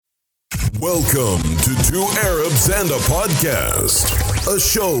Welcome to Two Arabs and a Podcast, a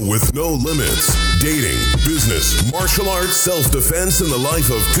show with no limits, dating, business, martial arts, self-defense, and the life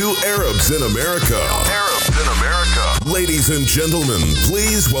of two Arabs in America. Ladies and gentlemen,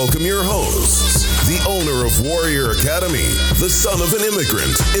 please welcome your hosts, the owner of Warrior Academy, the son of an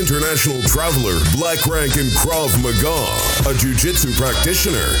immigrant, international traveler, black rank in Krav Maga, a jiu-jitsu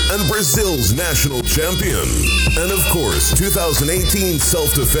practitioner, and Brazil's national champion. And of course, 2018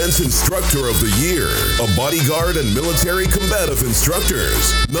 Self-Defense Instructor of the Year, a bodyguard and military combative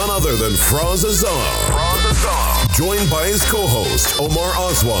instructors, none other than Fraz Azab. Joined by his co-host, Omar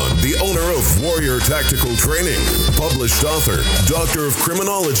Aswan, the owner of Warrior Tactical Training, published author, doctor of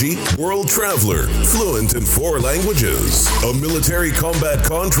criminology, world traveler, fluent in 4 languages, a military combat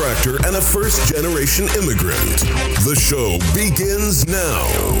contractor, and a first-generation immigrant. The show begins now.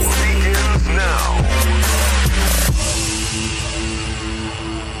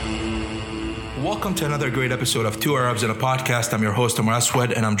 Welcome to another great episode of Two Arabs in a Podcast. I'm your host, Omar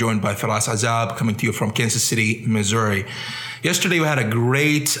Aswad, and I'm joined by Fraz Azab, coming to you from Kansas City, Missouri. Yesterday, we had a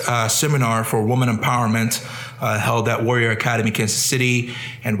great seminar for women empowerment held at Warrior Academy, Kansas City,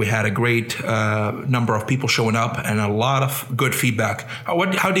 and we had a great number of people showing up and a lot of good feedback.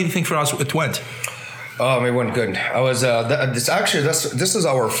 How do you think, Fraz, it went? It went good. I was this is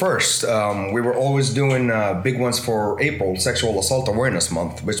our first. We were always doing big ones for April, Sexual Assault Awareness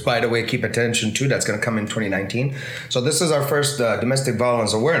Month, which, by the way, keep attention to. That's going to come in 2019. So this is our first domestic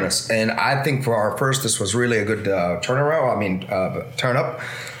violence awareness, and I think for our first, this was really a good turn up.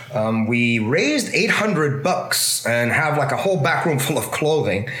 We raised $800 and have like a whole back room full of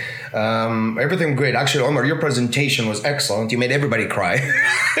clothing. Everything great. Actually, Omar, your presentation was excellent. You made everybody cry.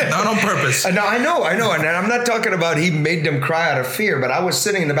 Not on purpose. No, I know. And I'm not talking about he made them cry out of fear, but I was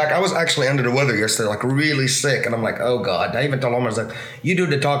sitting in the back. I was actually under the weather yesterday, like really sick. And I'm like, oh God. I even told Omar, I was like, you do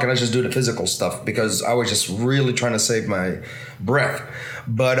the talk and I just do the physical stuff, because I was just really trying to save my breath.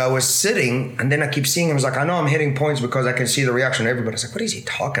 But I was sitting, and then I keep seeing him. I was like, I know I'm hitting points because I can see the reaction of everybody. I was like, what is he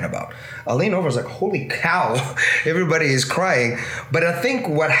talking about? I lean over. I was like, holy cow, everybody is crying. But I think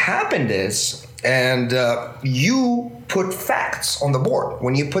what happened is, and you put facts on the board.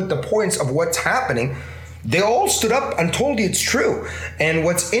 When you put the points of what's happening, they all stood up and told you it's true. And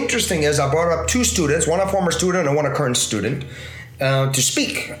what's interesting is I brought up 2 students, one a former student and one a current student, to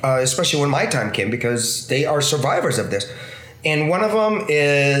speak, especially when my time came, because they are survivors of this. And one of them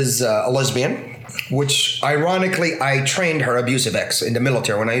is a lesbian, which ironically, I trained her abusive ex in the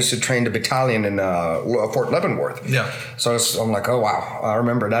military when I used to train the battalion in Fort Leavenworth. Yeah. So I'm like, oh, wow, I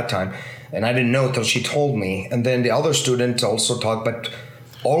remember that time. And I didn't know until she told me. And then the other student also talked, but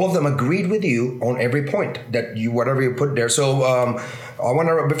all of them agreed with you on every point that you, whatever you put there. So I want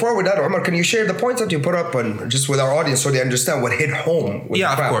to, before we do that, Omar, can you share the points that you put up and just with our audience so they understand what hit home?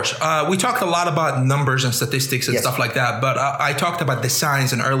 Yeah, of course. We talked a lot about numbers and statistics and stuff like that, but I talked about the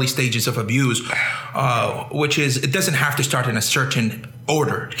signs and early stages of abuse, which is, it doesn't have to start in a certain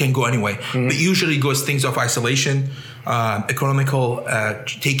order. It can go anyway. Mm-hmm. But usually it goes things of isolation, economical,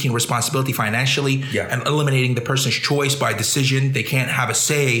 taking responsibility financially, and eliminating the person's choice by decision. They can't have a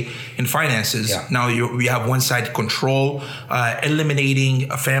say in finances. Yeah. Now we have one-sided control, eliminating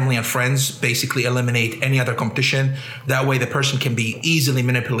family and friends, basically eliminate any other competition. That way the person can be easily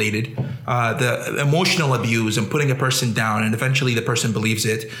manipulated. The emotional abuse and putting a person down, and eventually the person believes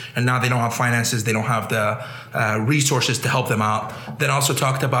it, and now they don't have finances, they don't have the resources to help them out. Then also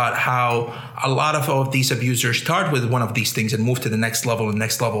talked about how a lot of these abusers start with one of these things and move to the next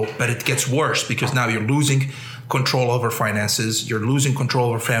level, but it gets worse because now you're losing control over finances, you're losing control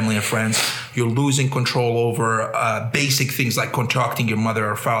over family and friends, you're losing control over basic things like contacting your mother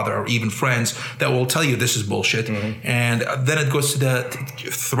or father or even friends that will tell you this is bullshit. Mm-hmm. And then it goes to the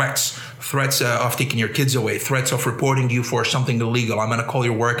threats of taking your kids away, threats of reporting you for something illegal. I'm going to call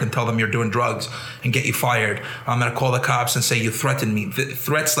your work and tell them you're doing drugs and get you fired. I'm going to call the cops and say you threatened me.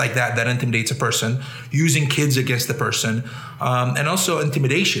 Threats like that intimidates a person, using kids against the person, and also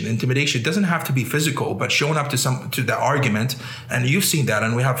intimidation. Intimidation doesn't have to be physical, but showing up to the argument, and you've seen that,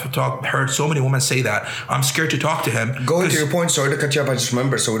 and we have heard so many women say that, I'm scared to talk to him. Going to your point, sorry to cut you up, I just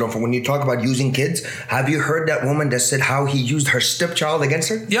remember, so we don't, when you talk about using kids, have you heard that woman that said how he used her stepchild against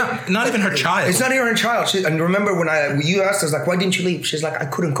her? Yeah, not even her child. It's not even her child. And remember when you asked us, like, why didn't you leave? She's like, I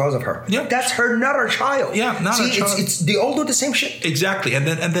couldn't cause of her. Yeah. That's not her child. Yeah, not her child. It's they all do the same shit. Exactly. And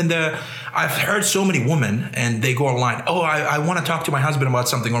then I've heard so many women, and they go online, I want to talk to my husband about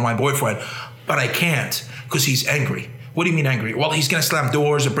something, or my boyfriend, but I can't because he's angry. What do you mean angry? Well, he's going to slam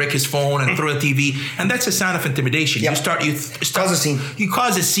doors and break his phone and throw the TV. And that's a sign of intimidation. Yeah. You start cause a scene. You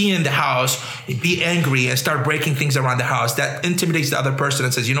cause a scene in the house, be angry and start breaking things around the house. That intimidates the other person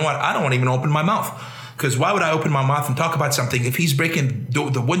and says, you know what? I don't want to even open my mouth. Because why would I open my mouth and talk about something if he's breaking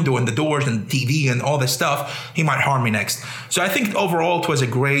the window and the doors and TV and all this stuff? He might harm me next. So I think overall it was a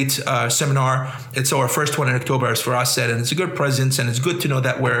great seminar. It's our first one in October, as Faraz said, and it's a good presence, and it's good to know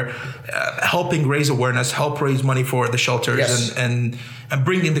that we're helping raise awareness, help raise money for the shelters, yes. and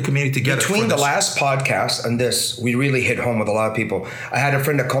bringing the community together. Between the last podcast and this, we really hit home with a lot of people. I had a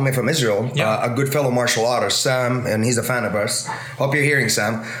friend that called me from Israel, a good fellow martial artist, Sam, and he's a fan of us. Hope you're hearing,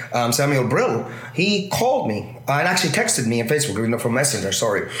 Sam. Samuel Brill. He called me and actually texted me on Facebook, from Messenger,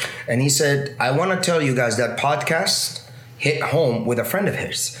 sorry. And he said, I want to tell you guys that podcast hit home with a friend of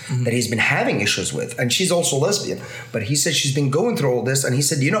his that he's been having issues with. And she's also lesbian. But he said she's been going through all this. And he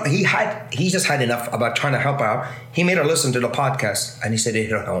said, he just had enough about trying to help out. He made her listen to the podcast and he said it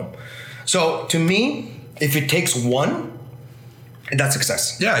hit home. So to me, if it takes one, that's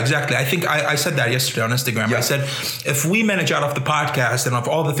success. Yeah, exactly. I think I said that yesterday on Instagram. Yeah. I said, if we manage out of the podcast and of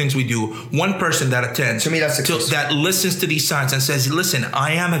all the things we do, one person that attends, to me, that's success. That listens to these signs and says, listen,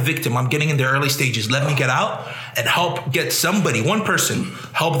 I am a victim. I'm getting in the early stages. Let me get out and help get somebody, one person,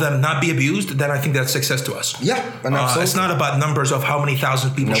 help them not be abused, then I think that's success to us. Yeah, and absolutely. It's not about numbers of how many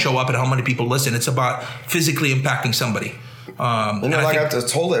thousands people show up and how many people listen. It's about physically impacting somebody. I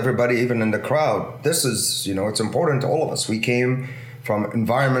told everybody, even in the crowd, this is, it's important to all of us. We came from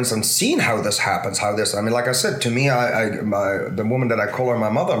environments and seen how this happens, like I said, to me, the woman that I call her my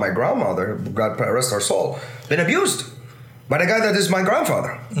mother, my grandmother, God rest her soul, been abused by the guy that is my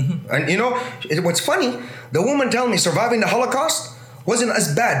grandfather. Mm-hmm. And what's funny, the woman telling me surviving the Holocaust wasn't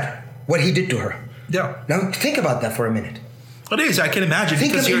as bad what he did to her. Yeah. Now think about that for a minute. It is. I can imagine.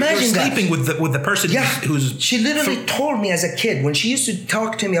 Because you're sleeping with the person who's... She literally told me as a kid, when she used to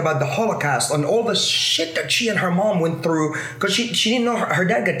talk to me about the Holocaust and all the shit that she and her mom went through, because she didn't know her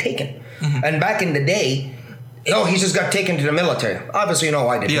dad got taken. Mm-hmm. And back in the day, he just got taken to the military. Obviously,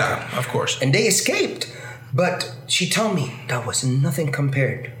 why did Yeah, of course. And they escaped. But she told me that was nothing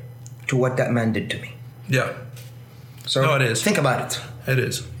compared to what that man did to me. Yeah. So no, it is. Think about it. It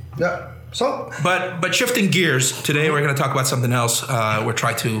is. Yeah. So, but shifting gears today, we're going to talk about something else.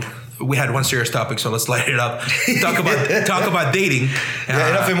 We had one serious topic, so let's light it up. Talk about dating.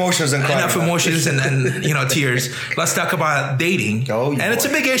 Enough emotions and enough emotions and tears. Let's talk about dating. And it's a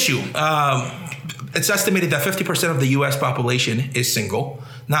big issue. It's estimated that 50% of the U.S. population is single,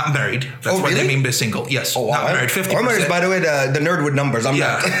 not married. That's what they mean by single. Yes, not married. 50%. I'm married, by the way, the nerd with numbers. I'm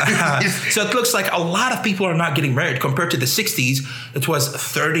not. So it looks like a lot of people are not getting married. Compared to the 60s, it was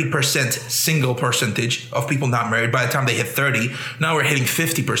 30% single percentage of people not married. By the time they hit 30, now we're hitting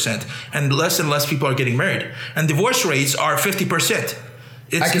 50%. And less people are getting married. And divorce rates are 50%.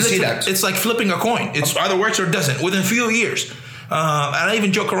 I can see that. It's like flipping a coin. It's either works or it doesn't within a few years. And I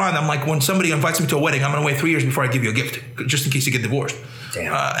even joke around. I'm like, when somebody invites me to a wedding, I'm going to wait 3 years before I give you a gift, just in case you get divorced.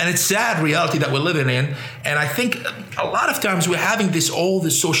 Damn. And it's sad reality that we're living in. And I think a lot of times we're having all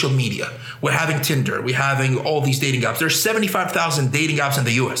this social media. We're having Tinder. We're having all these dating apps. There's 75,000 dating apps in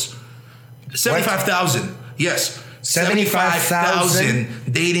the U.S. 75,000. Yes.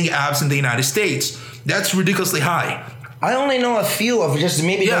 75,000 dating apps in the United States. That's ridiculously high. I only know a few of just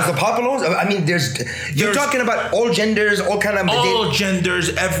maybe those the popular ones. I mean, you're talking about all genders, all kind of... All genders,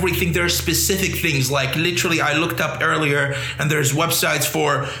 everything. There's specific things. Like literally, I looked up earlier and there's websites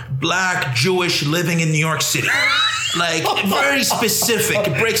for Black Jewish living in New York City. Like very specific.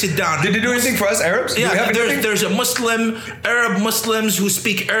 It breaks it down. Did they do anything for us Arabs? Yeah, there's a Arab Muslims who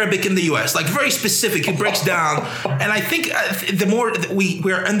speak Arabic in the U.S. Like very specific. It breaks down. And I think the more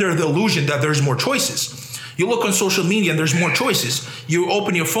we're under the illusion that there's more choices. You look on social media and there's more choices. You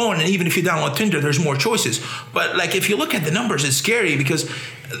open your phone and even if you download Tinder, there's more choices. But like if you look at the numbers, it's scary because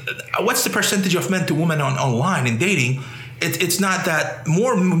what's the percentage of men to women online in dating? It's not that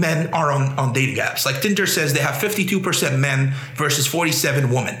more men are on dating apps. Like Tinder says they have 52% men versus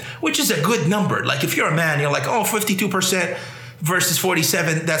 47 women, which is a good number. Like if you're a man, you're like, 52% versus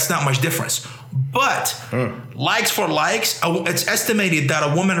 47, that's not much difference. But likes for likes, it's estimated that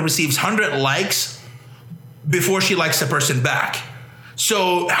a woman receives 100 likes before she likes the person back.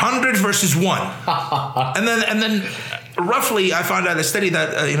 So 100 versus 1. and then roughly I found out a study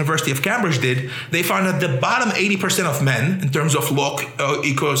that University of Cambridge did. They found that the bottom 80% of men in terms of look,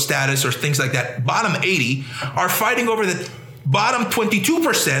 eco status or things like that, bottom 80 are fighting over the bottom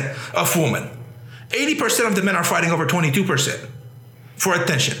 22% of women. 80% of the men are fighting over 22% for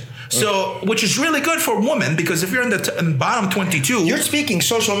attention. So, which is really good for women, because if you're in the bottom 22, you're speaking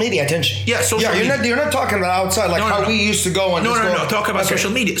social media attention. Yeah, social media. You're not talking about outside like how we used to go and no. Talk about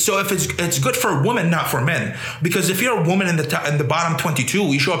social media. So if it's good for women, not for men, because if you're a woman in the bottom 22,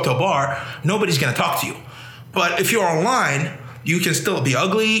 you show up to a bar, nobody's gonna talk to you. But if you're online, you can still be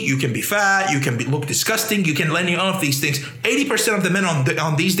ugly, you can be fat, you can look disgusting, you can any of these things. 80% of the men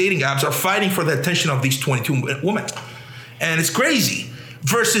on these dating apps are fighting for the attention of these 22 women. And it's crazy.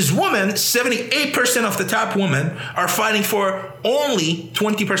 Versus women, 78% of the top women are fighting for only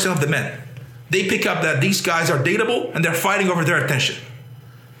 20% of the men. They pick up that these guys are dateable and they're fighting over their attention.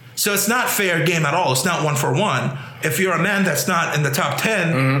 So it's not fair game at all. It's not 1-for-1. If you're a man that's not in the top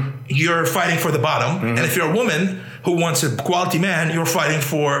 10, you're fighting for the bottom. And if you're a woman who wants a quality man, you're fighting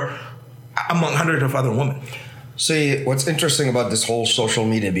for among hundreds of other women. See, what's interesting about this whole social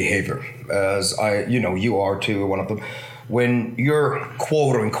media behavior, as you are too, one of them, when you're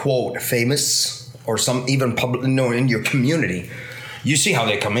quote unquote famous or some even public, in your community, you see how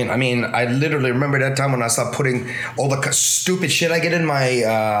they come in. I mean, I literally remember that time when I started putting all the stupid shit I get in my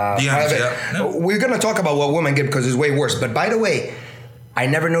private. Yeah. No. We're going to talk about what women get because it's way worse. But by the way, I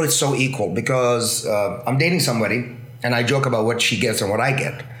never knew it's so equal because I'm dating somebody and I joke about what she gets and what I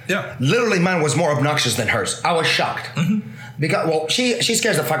get. Yeah. Literally, mine was more obnoxious than hers. I was shocked. Because, she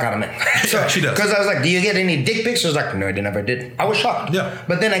scares the fuck out of me. So, she does. Because I was like, do you get any dick pics? She was like, no, I never did. I was shocked. Yeah.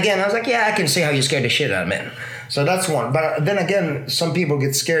 But then again, I was like, yeah, I can see how you scared the shit out of men. So that's one. But then again, some people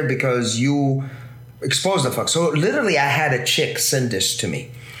get scared because you expose the fuck. So literally, I had a chick send this to me.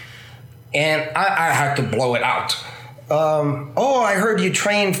 And I had to blow it out. I heard you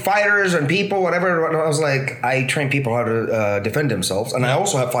train fighters and people, whatever. And I was like, I train people how to defend themselves. And I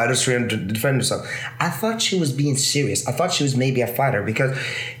also have fighters trained to defend themselves. I thought she was being serious. I thought she was maybe a fighter because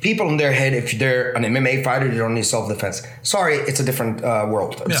people in their head, if they're an MMA fighter, they don't need self-defense. Sorry, it's a different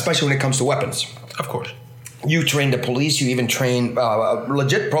world, especially when it comes to weapons. Of course. You train the police. You even train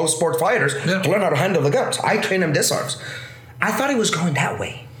legit pro sport fighters to learn how to handle the guns. I train them disarms. I thought it was going that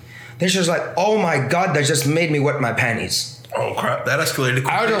way. Then she was like, oh my God, that just made me wet my panties. Oh crap, that escalated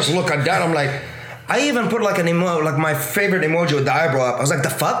quickly. I just look at that, I'm like, I even put like an emoji, like my favorite emoji with the eyebrow up. I was like, the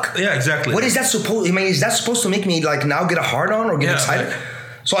fuck? Yeah, exactly. What is that supposed, is that supposed to make me like now get a hard on or get excited? Right.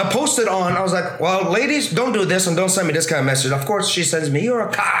 So I posted on, I was like, well, ladies, don't do this and don't send me this kind of message. Of course, she sends me, you're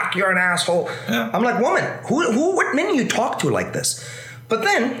a cock, you're an asshole. Yeah. I'm like, woman, what men you talk to like this? But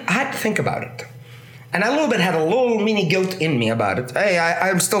then I had to think about it. And I had a little mini guilt in me about it. Hey,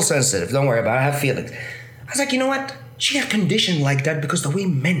 I'm still sensitive. Don't worry about it. I have feelings. I was like, you know what? She got conditioned like that because the way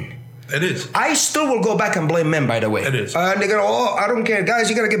men. It is. I still will go back and blame men, by the way. It is. And they go, I don't care. Guys,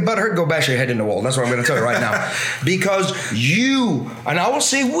 you got to get butthurt, go bash your head in the wall. That's what I'm going to tell you right now. Because you, and I will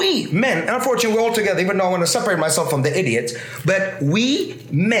say we, men, and unfortunately we're all together, even though I want to separate myself from the idiots, but we,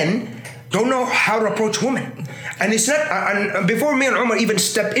 men, don't know how to approach women. And it's not, and before me and Omar even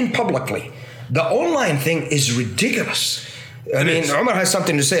step in publicly, the online thing is ridiculous. I mean, Omar has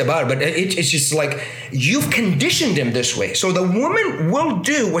something to say about it, but it's just like you've conditioned them this way. So the woman will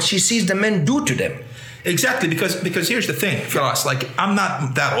do what she sees the men do to them. Exactly, because here's the thing for us. Like, I'm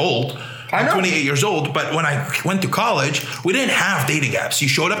not that old. I'm 28 years old, but when I went to college, we didn't have dating apps. You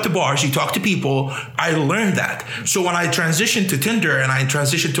showed up to bars, you talked to people. I learned that. So when I transitioned to Tinder and I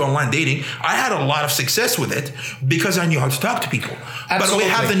transitioned to online dating, I had a lot of success with it because I knew how to talk to people. Absolutely. But we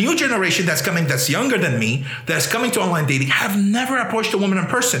have the new generation that's coming, that's younger than me, that's coming to online dating, have never approached a woman in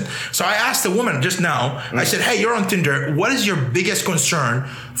person. So I asked a woman just now, I said, hey, you're on Tinder. What is your biggest concern?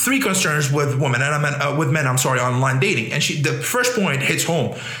 3 concerns with women, and I meant with men, online dating. And the first point hits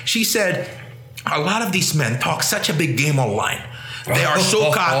home. She said, a lot of these men talk such a big game online. They are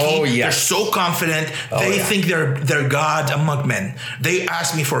so cocky. They're so confident. They think they're God among men. They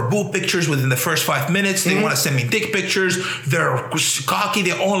ask me for boob pictures within the first 5 minutes. They want to send me dick pictures. They're cocky.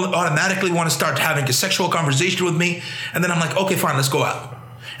 They all automatically want to start having a sexual conversation with me. And then I'm like, okay, fine, let's go out.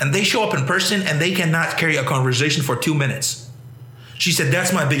 And they show up in person and they cannot carry a conversation for 2 minutes. She said,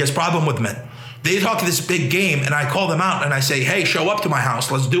 that's my biggest problem with men. They talk this big game and I call them out and I say, hey, show up to my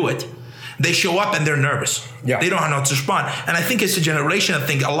house. Let's do it. They show up and they're nervous. Yeah. They don't know how to respond. And I think it's a generational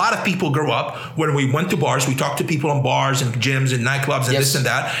thing. A lot of people grow up when we went to bars. We talked to people in bars and gyms and nightclubs and this and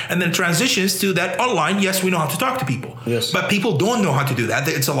that. And then transitions to that online. Yes, we know how to talk to people. Yes. But people don't know how to do that.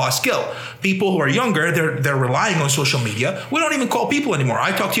 It's a lost skill. People who are younger, they're relying on social media. We don't even call people anymore.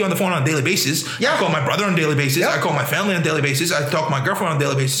 I talk to you on the phone on a daily basis. Yeah. I call my brother on a daily basis. Yeah. I call my family on a daily basis. I talk to my girlfriend on a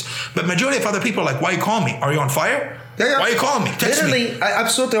daily basis. But majority of other people are like, why you call me? Are you on fire? Yeah. Why are you calling me? Text me. I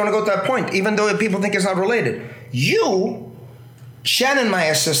absolutely want to go to that point, even though people think it's not related. You, Shannon, my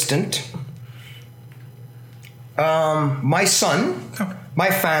assistant, my son, my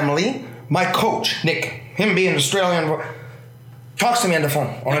family, my coach, Nick, him being Australian, talks to me on the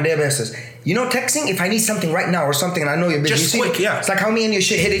phone on a daily basis. You know, texting, if I need something right now or something and I know you're busy. Just quick, yeah. It's like how me and you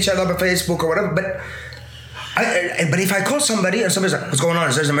shit hit each other up on Facebook or whatever, but if I call somebody and somebody's like, what's going on?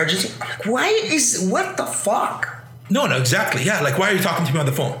 Is there an emergency? I'm like, what the fuck? No, exactly. Yeah, like, why are you talking to me on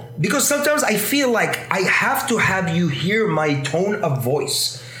the phone? Because sometimes I feel like I have to have you hear my tone of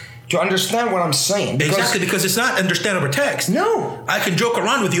voice to understand what I'm saying. Exactly, because it's not understand over text. No. I can joke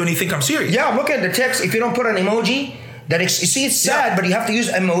around with you and you think I'm serious. Yeah, look at the text. If you don't put an emoji, you see, it's sad, but you have to use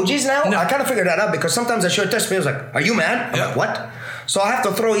emojis now. No. I kind of figured that out because sometimes I show a text, people's like, are you mad? I'm like, what? So I have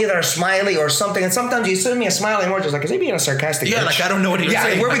to throw either a smiley or something, and sometimes you send me a smiley emoji. It's like, is he being a sarcastic? Yeah, bitch? like I don't know what he's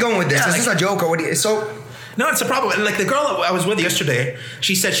saying. Where are we going with this? Is this a joke or what? No, it's a problem. Like the girl I was with yesterday,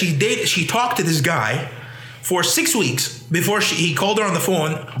 she said she talked to this guy for 6 weeks before he called her on the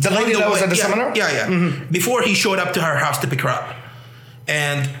phone. The lady that was at the seminar? Yeah. Mm-hmm. Before he showed up to her house to pick her up.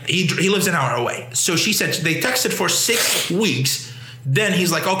 And he lives an hour away. So she said they texted for 6 weeks. Then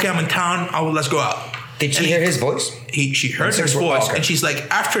he's like, okay, I'm in town. Let's go out. Did she hear his voice? She heard his voice. Okay. And she's like,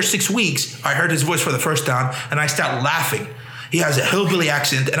 after 6 weeks, I heard his voice for the first time. And I started laughing. He has a hillbilly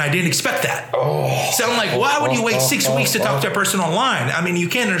accent, and I didn't expect that. So I'm like, why would you wait 6 weeks to talk to a person online? I mean, you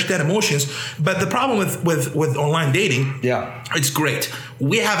can't understand emotions. But the problem with online dating, it's great.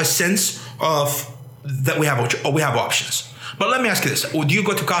 We have a sense of that we have options. But let me ask you this. Do you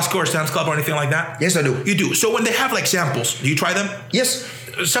go to Costco or Sam's Club or anything like that? Yes, I do. You do. So when they have like samples, do you try them? Yes.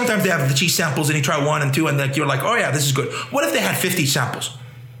 Sometimes they have the cheese samples and you try 1 and 2 and then you're like, oh yeah, this is good. What if they had 50 samples?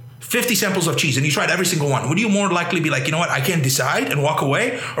 50 samples of cheese and you tried every single one. Would you more likely be like, you know what, I can't decide and walk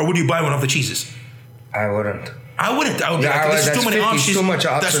away? Or would you buy one of the cheeses? I wouldn't. I would be like, this is too many options. Too much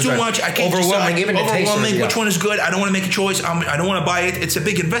options. That's too much. I can't overwhelming, decide. Even the overwhelming. taste. Which one is good? I don't want to make a choice. I don't want to buy it. It's a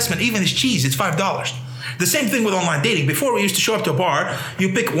big investment. Even this cheese, it's $5. The same thing with online dating. Before we used to show up to a bar,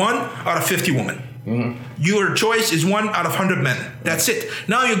 you pick 1 out of 50 women. Mm-hmm. Your choice is 1 out of 100 men. That's it.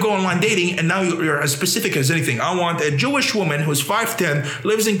 Now you go online dating and now you're as specific as anything. I want a Jewish woman who's 5'10",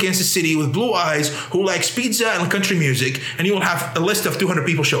 lives in Kansas City with blue eyes, who likes pizza and country music, and you will have a list of 200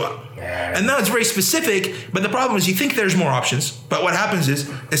 people show up. Yeah. And now it's very specific, but the problem is you think there's more options, but what happens is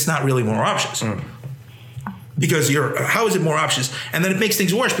it's not really more options. Because how is it more options? And then it makes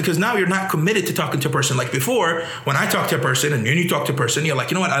things worse because now you're not committed to talking to a person. Like before, when I talk to a person and you talk to a person, you're like,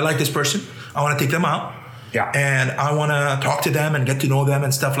 you know what? I like this person. I want to take them out. Yeah. And I want to talk to them and get to know them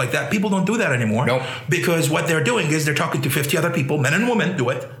and stuff like that. People don't do that anymore. Nope. Because what they're doing is they're talking to 50 other people, men and women do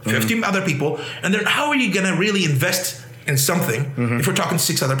it, 50 other people. And then how are you going to really invest in something if you're talking to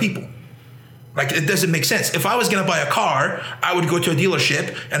 6 other people? Like, it doesn't make sense. If I was going to buy a car, I would go to a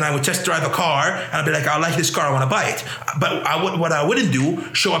dealership and I would test drive a car and I'd be like, I like this car, I want to buy it. But what I wouldn't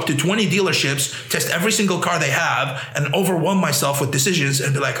do, show up to 20 dealerships, test every single car they have and overwhelm myself with decisions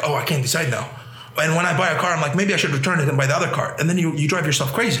and be like, oh, I can't decide now. And when I buy a car, I'm like, maybe I should return it and buy the other car. And then you drive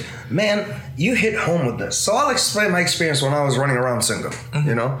yourself crazy. Man, you hit home with this. So I'll explain my experience when I was running around single,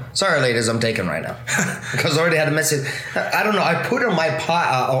 you know? Sorry, ladies, I'm taken right now. Because I already had a message. I don't know. I put on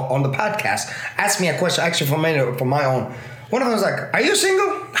on the podcast, asked me a question, actually from my own. One of them was like, are you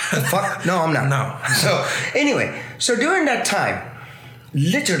single? Fuck. No, I'm not. No. So anyway, during that time,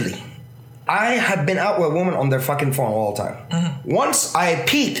 literally, I had been out with a woman on their fucking phone all the time. Once I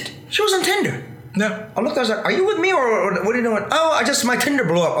peeped, she was on Tinder. No. I looked, I was like, are you with me or what are you doing? Oh, my Tinder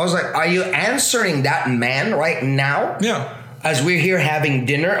blew up. I was like, are you answering that man right now? Yeah. As we're here having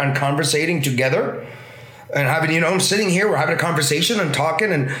dinner and conversating together and having, I'm sitting here, we're having a conversation and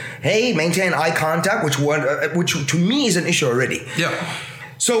talking and, hey, maintain eye contact, which to me is an issue already. Yeah.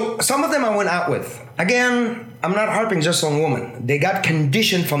 So some of them I went out with. Again, I'm not harping just on women. They got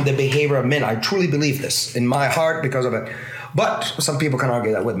conditioned from the behavior of men. I truly believe this in my heart because of it. But some people can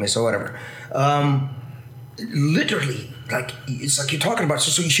argue that with me, so whatever. Literally, like, it's like you're talking about,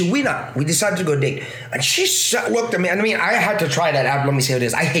 so should we not? We decided to go date. And she looked at me, and I had to try that app. Let me say what it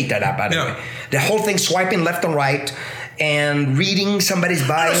is. I hate that app, by the way. The whole thing, swiping left and right and reading somebody's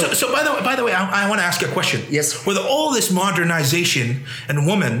bio. So by the way, I want to ask you a question. Yes. With all this modernization and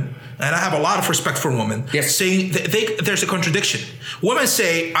women, and I have a lot of respect for women, yes, saying there's a contradiction. Women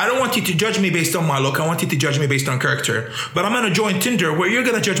say, I don't want you to judge me based on my look. I want you to judge me based on character. But I'm going to join Tinder where you're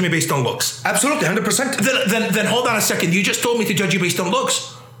going to judge me based on looks. Absolutely, 100%. Then hold on a second. You just told me to judge you based on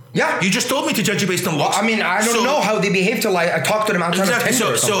looks. Yeah. You just told me to judge you based on looks. Well, I mean, I don't know how they behave till I talk to them outside of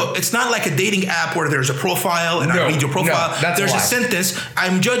Tinder. So it's not like a dating app where there's a profile and I read your profile. No, there's a sentence.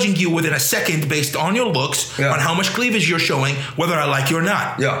 I'm judging you within a second based on your looks, on how much cleavage you're showing, whether I like you or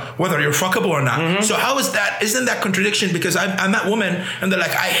not. Yeah. Whether you're fuckable or not. Mm-hmm. So how is that? Isn't that contradiction? Because I met women and they're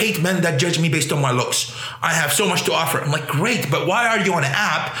like, I hate men that judge me based on my looks. I have so much to offer. I'm like, great, but why are you on an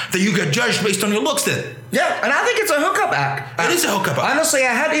app that you get judged based on your looks then? Yeah, and I think it's a hookup app. It is a hookup app. Honestly,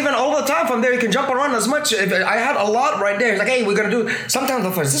 I had even all the time from there. You can jump around as much. I had a lot right there. It's like, hey, we're going to do it. Sometimes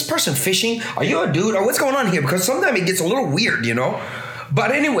I thought, is this person fishing? Are you a dude? Or what's going on here? Because sometimes it gets a little weird, you know?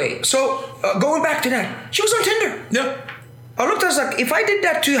 But anyway, so going back to that, she was on Tinder. Yeah. I looked at her, like, if I did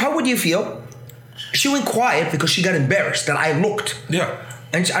that to you, how would you feel? She went quiet because she got embarrassed that I looked. Yeah.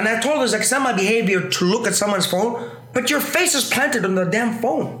 And I told her, it's not my behavior to look at someone's phone, but your face is planted on the damn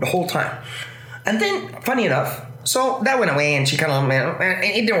phone the whole time. And then, funny enough, so that went away and she kind of,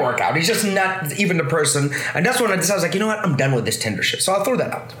 it didn't work out. He's just not even the person. And that's when I decided, like, you know what? I'm done with this Tinder shit. So I threw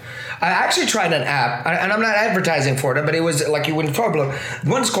that out. I actually tried an app, and I'm not advertising for it, but it was like you wouldn't talk about.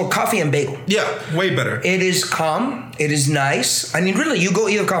 One's called Coffee and Bagel. Yeah, way better. It is calm. It is nice. I mean, really, you go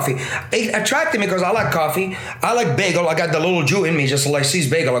eat a coffee. It attracted me because I like coffee. I like bagel. I got the little Jew in me, just like sees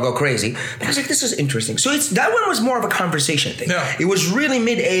bagel, I go crazy. But I was like, this is interesting. So that one was more of a conversation thing. Yeah. It was really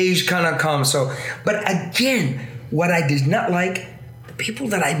mid-age, kind of calm. So, but again, what I did not like, the people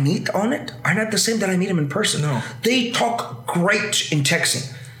that I meet on it are not the same that I meet them in person. No. They talk great in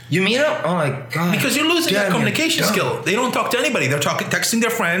texting. You meet them? Oh my God. Because you're losing that communication skill. They don't talk to anybody. They're texting their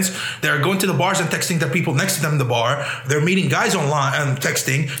friends. They're going to the bars and texting the people next to them in the bar. They're meeting guys online and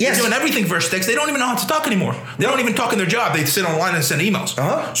texting. Yes. They're doing everything versus text. They don't even know how to talk anymore. They don't even talk in their job. They sit online and send emails.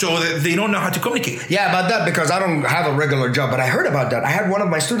 Uh-huh. So they don't know how to communicate. Yeah, about that, because I don't have a regular job, but I heard about that. I had one of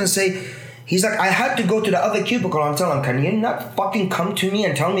my students say, he's like, I had to go to the other cubicle and tell him, can you not fucking come to me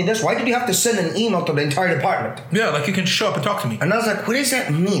and tell me this? Why did you have to send an email to the entire department? Yeah, like you can show up and talk to me. And I was like, what does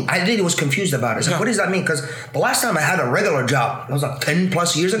that mean? I really was confused about it. I was like, what does that mean? Because the last time I had a regular job, it was like 10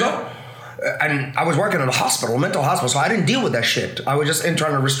 plus years ago. Yeah. And I was working in a hospital, mental hospital, so I didn't deal with that shit. I was just in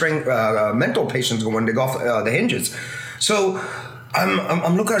trying to restrain mental patients when they go off the hinges. So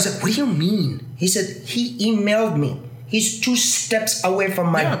I'm looking, I said, what do you mean? He said, he emailed me. He's 2 steps away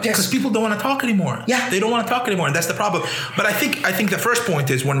from my desk. Because people don't want to talk anymore. Yeah. They don't want to talk anymore, and that's the problem. But I think the first point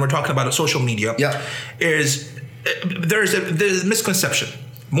is, when we're talking about social media, is there's a misconception.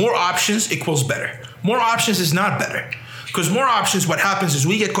 More options equals better. More options is not better. Because more options, what happens is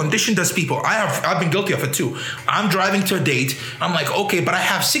we get conditioned as people. I've been guilty of it too. I'm driving to a date. I'm like, okay, but I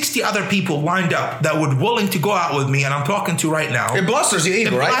have 60 other people lined up that would willing to go out with me, and I'm talking to right now. It blusters your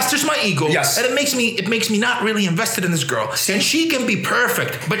ego, right? It blusters my ego. Yes. And it makes me not really invested in this girl. And she can be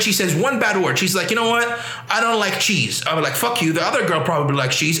perfect, but she says one bad word. She's like, you know what? I don't like cheese. I'm like, fuck you. The other girl probably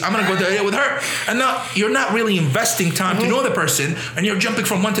likes cheese. I'm gonna go there with her. And now you're not really investing time to know the person, and you're jumping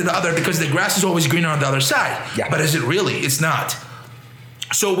from one to the other because the grass is always greener on the other side. Yeah. But is it really? It's not.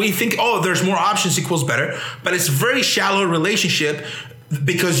 So we think, there's more options equals better, but it's very shallow relationship,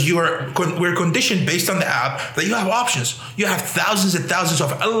 because we're conditioned based on the app that you have options. You have thousands and thousands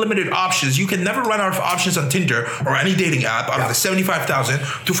of unlimited options. You can never run out of options on Tinder or any dating app out of the 75,000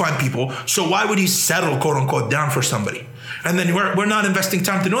 to find people. So why would you settle, quote unquote, down for somebody? And then we're not investing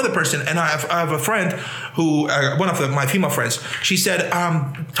time to know the person. And I have a friend who, one of my female friends, she said,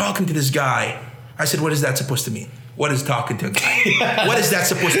 I'm talking to this guy. I said, what is that supposed to mean? What is talking to a guy? What is that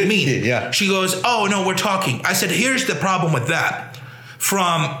supposed to mean? Yeah. She goes, oh, no, we're talking. I said, here's the problem with that.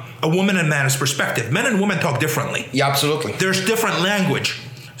 From a woman and man's perspective, men and women talk differently. Yeah, absolutely. There's different language.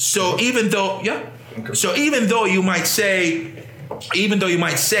 So even though you might say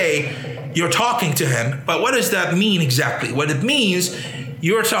you're talking to him, but what does that mean exactly? What it means,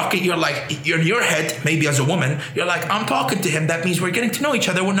 you're in your head, maybe as a woman, you're like, I'm talking to him. That means we're getting to know each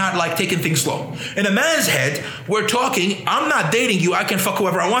other. We're not like taking things slow. In a man's head, we're talking, I'm not dating you. I can fuck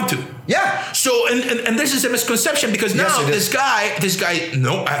whoever I want to. Yeah. So, and this is a misconception, because now this guy,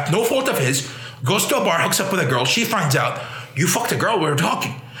 no fault of his, goes to a bar, hooks up with a girl. She finds out, you fucked a girl, we were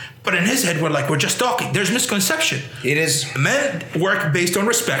talking. But in his head, we're just talking. There's misconception. It is. Men work based on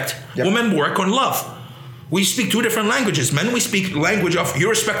respect. Yep. Women work on love. We speak 2 different languages. Men, we speak language of you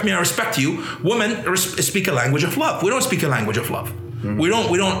respect me, I respect you. Women speak a language of love. We don't speak a language of love. Mm-hmm. We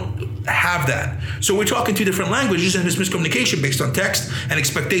don't have that. So we're talking 2 different languages, and there's miscommunication based on text and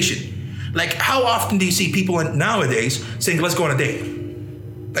expectation. Like, how often do you see people nowadays saying, let's go on a date?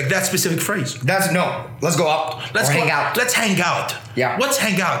 Like that specific phrase. Let's go out. Let's hang out. Let's hang out. Yeah. Let's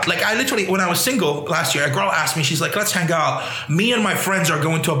hang out. Like, I literally, when I was single last year, a girl asked me, she's like, let's hang out. Me and my friends are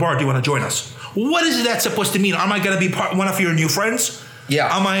going to a bar. Do you want to join us? What is that supposed to mean? Am I going to be one of your new friends?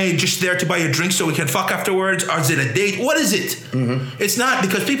 Yeah. Am I just there to buy a drink so we can fuck afterwards? Or is it a date? What is it? It's not,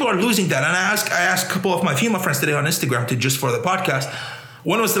 because people are losing that. And I asked a couple of my female friends today on Instagram just for the podcast,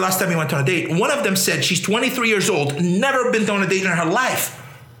 when was the last time you went on a date? One of them said she's 23 years old, never been on a date in her life.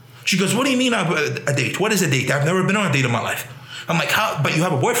 She goes, what do you mean a date? What is a date? I've never been on a date in my life. I'm like, how? But you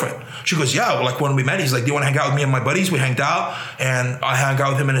have a boyfriend. She goes, yeah. Well, like when we met, he's like, do you want to hang out with me and my buddies? We hanged out, and I hung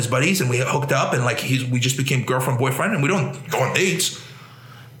out with him and his buddies, and we hooked up, and like we just became girlfriend, boyfriend, and we don't go on dates.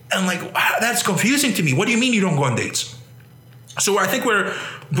 And like, that's confusing to me. What do you mean you don't go on dates? So I think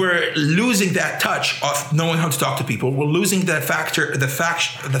we're losing that touch of knowing how to talk to people. We're losing the fact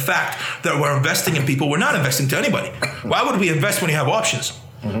that we're investing in people. We're not investing to anybody. Why would we invest when you have options?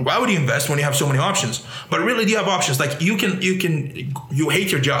 Why would you invest when you have so many options? But really, do you have options? Like you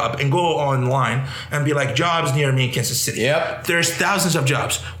hate your job and go online and be like, jobs near me in Kansas City. Yep. There's thousands of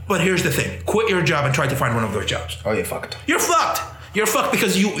jobs. But here's the thing. Quit your job and try to find one of those jobs. Oh, you're fucked. You're fucked. You're fucked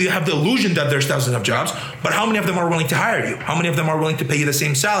because you have the illusion that there's thousands of jobs, but how many of them are willing to hire you? How many of them are willing to pay you the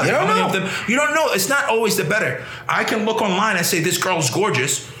same salary? You don't how many know. of them? You don't know. It's not always the better. I can look online and say, this girl's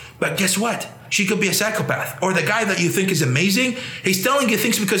gorgeous, but guess what? She could be a psychopath. Or the guy that you think is amazing, he's telling you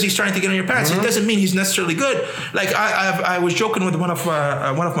things because he's trying to get on your pants. It doesn't mean he's necessarily good. Like I was joking with one of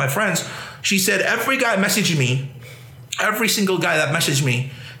my friends. She said, every guy messaging me, every single guy that messaged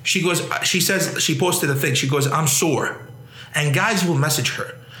me, she posted a thing. She goes, I'm sore. And guys will message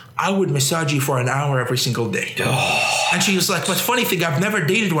her, I would massage you for an hour every single day. And she was like, but funny thing, I've never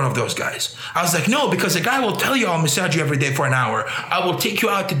dated one of those guys. I was like, no, because a guy will tell you I'll massage you every day for an hour. I will take you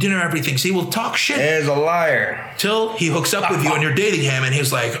out to dinner, everything. So he will talk shit. He's a liar. Till he hooks up with you and you're dating him and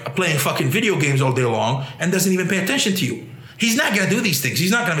he's like playing fucking video games all day long and doesn't even pay attention to you. He's not going to do these things.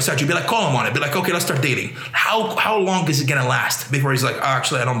 He's not going to massage you. Be like, call him on it. Be like, okay, let's start dating. How long is it going to last before he's like, oh,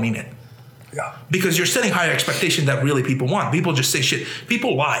 actually, I don't mean it. Yeah. Because you're setting higher expectation that really people want. People just say shit.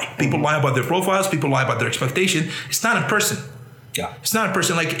 People lie. People lie about their profiles. People lie about their expectation. It's not in person. Yeah. It's not in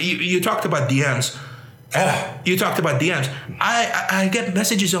person. Like you talked about DMs. You talked about DMs. I get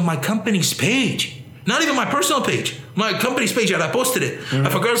messages on my company's page. Not even my personal page. My company's page, and I posted it.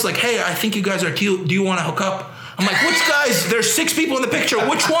 If a girl's like, hey, I think you guys are cute. Do you want to hook up? I'm like, which guys? There's 6 people in the picture.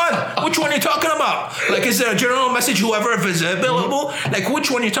 Which one? Which one are you talking about? Like, is there a general message, whoever is available? Like,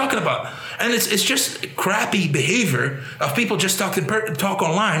 which one are you talking about? And it's just crappy behavior of people just talk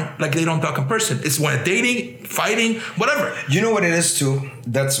online like they don't talk in person. It's when dating, fighting, whatever. You know what it is too?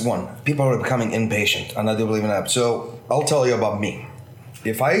 That's one. People are becoming impatient, and I do believe in that. So I'll tell you about me.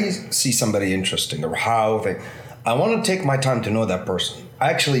 If I see somebody interesting or I want to take my time to know that person.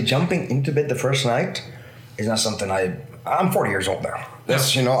 Actually, jumping into bed the first night is not something I'm 40 years old now.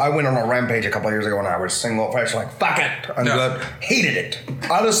 That's, I went on a rampage a couple of years ago when I was single. I was like, fuck it. I'm good. Hated it.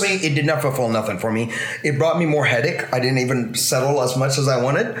 Honestly, it did not fulfill nothing for me. It brought me more headache. I didn't even settle as much as I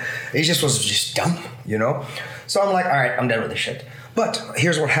wanted. It just was just dumb, So I'm like, all right, I'm done with this shit. But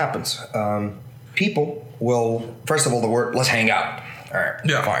here's what happens. People will, first of all, the word, let's hang out. All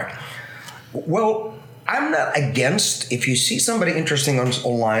right, fine. Well, I'm not against if you see somebody interesting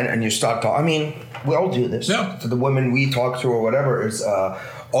online and you start talking. I mean, we all do this. Yeah. So the women we talk to or whatever is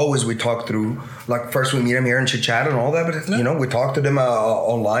always we talk through. Like first we meet them here and chit chat and all that, but we talk to them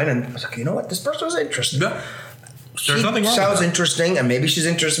online and I was like, you know what, this person is interesting. Yeah. There's nothing wrong sounds with that. interesting and maybe she's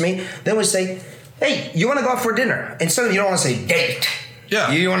interested in me. Then we say, hey, you want to go out for dinner? Instead of you don't want to say date.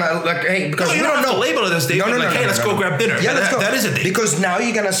 Yeah. You want to because you we don't know. Label it as date. Hey, let's go grab dinner. Yeah, let's go. That is a date. Because now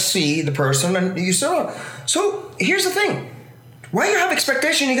you're gonna see the person and you saw. So here's the thing: why you have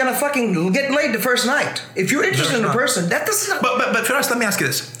expectation you're gonna fucking get laid the first night? If you're interested in the person, that doesn't. But Firas, let me ask you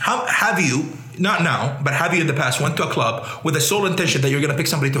this: have you not now, but have you in the past went to a club with the sole intention that you're gonna pick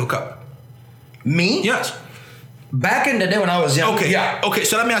somebody to hook up? Me? Yes. Back in the day when I was young. Okay. Yeah. Okay,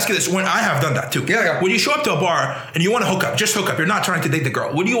 so let me ask you this. When I have done that too. Yeah. When you show up to a bar and you want to hook up, just hook up. You're not trying to date the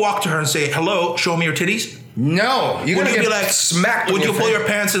girl. Would you walk to her and say, hello, show me your titties? No. You're going to get smacked. Would you pull your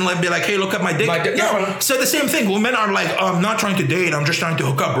pants and be like, hey, look at my dick? No. So the same thing. Women are like, I'm not trying to date. I'm just trying to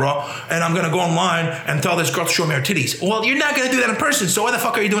hook up, bro. And I'm going to go online and tell this girl to show me her titties. Well, you're not going to do that in person. So why the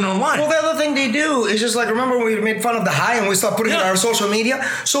fuck are you doing it online? Well, the other thing they do is just like, remember when we made fun of the high and we stopped putting it on our social media?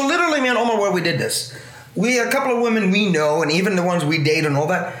 So literally, me and Omar, where we did this. We a couple of women we know, and even the ones we date and all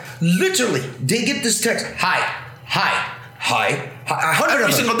that, literally, they get this text, hi. 100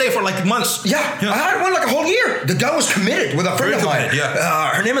 every single day for like months. Yeah. I had one like a whole year. The guy was committed with a friend of mine.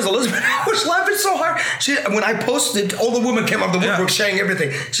 Yeah. Her name is Elizabeth. I was laughing so hard. When I posted, all the women came up the woodwork sharing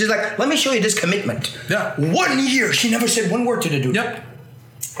everything. She's like, let me show you this commitment. Yeah. 1 year, she never said one word to the dude. Yep.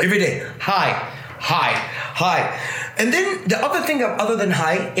 Every day, hi. And then the other thing, other than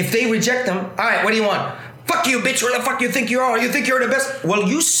hi, if they reject them, all right, what do you want? Fuck you, bitch. Where the fuck you think you are? You think you're the best? Well,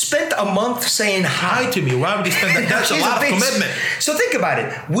 you spent a month saying hi to me. Why would you spend that? That's a lot of commitment. So think about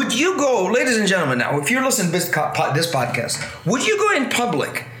it. Would you go, ladies and gentlemen, now, if you're listening to this podcast, would you go in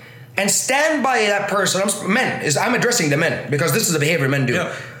public and stand by that person? I'm addressing the men because this is the behavior men do.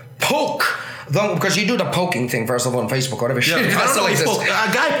 Yeah. Poke. Because you do the poking thing, first of all, on Facebook, whatever shit. Yeah, I don't know like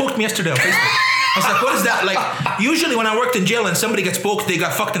a guy poked me yesterday on Facebook. I was like, what is that? Like, usually when I worked in jail and somebody gets poked, they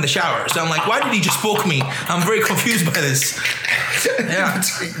got fucked in the shower. So I'm like, why did he just poke me? I'm very confused by this. Yeah.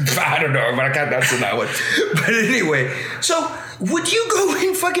 I don't know, but I can't answer that one. But anyway, so would you go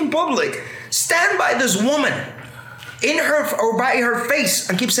in fucking public, stand by this woman in her or by her face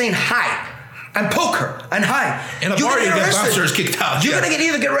and keep saying hi? And poke her and hi. In a party, you get bouncers kicked out. You're gonna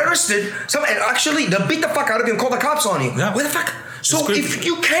either get arrested. And actually, they'll beat the fuck out of you and call the cops on you. Yeah. What the fuck? So if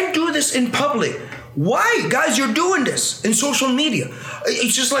you can't do this in public, why, guys? You're doing this in social media.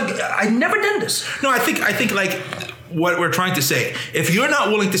 It's just like I've never done this. No, I think like what we're trying to say. If you're not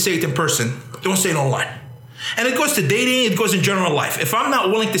willing to say it in person, don't say it online. And it goes to dating, it goes in general life. If I'm not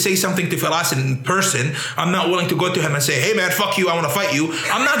willing to say something to Firas in person, I'm not willing to go to him and say, hey man, fuck you, I want to fight you.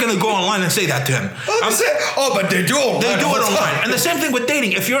 I'm not going to go online and say that to him. But they do online. They do it online. And the same thing with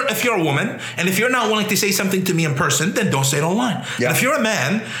dating. If you're a woman and if you're not willing to say something to me in person, then don't say it online. Yeah. And if you're a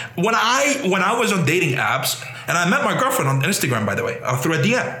man, when I was on dating apps, and I met my girlfriend on Instagram, by the way, through a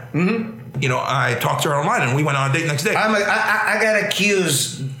DM. Mm-hmm. You know, I talked to her online and we went on a date next day. I got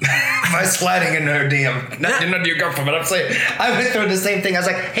accused by sliding into her DM. Not your girlfriend, but I'm saying I went through the same thing. I was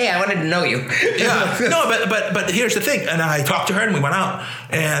like, hey, I wanted to know you. Yeah. No, but here's the thing. And I talked to her and we went out.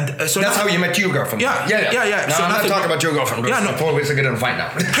 And so that's how you met your girlfriend. Yeah. No, so I'm not talking about your girlfriend. Yeah, no. Before we get in a fight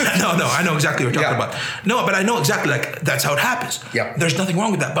now. No, I know exactly what you're talking about. No, but I know exactly like that's how it happens. Yeah. There's nothing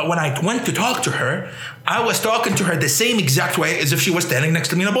wrong with that. But when I went to talk to her, I was talking to her the same exact way as if she was standing next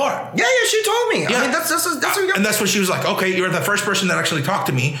to me in a bar. Yeah, she told me. Yeah. I mean, that's and that's when she was like, okay, you're the first person that actually talked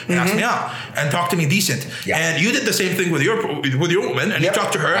to me and asked me out and talked to me decent. Yeah. And you did the same thing with your woman and you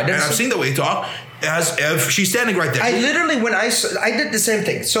talked to her and I've seen the way you talk as if she's standing right there. I literally, I did the same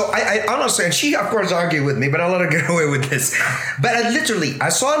thing. So I honestly, and she of course argued with me, but I'll let her get away with this. But I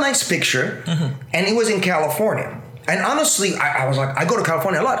saw a nice picture and it was in California. And honestly, I was like, I go to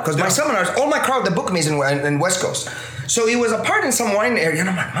California a lot because my seminars, all my crowd that book me is in West Coast. So it was a part in some wine area, and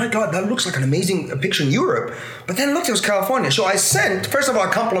I'm like, my God, that looks like an amazing picture in Europe. But then looked, it was California. So I sent, first of all,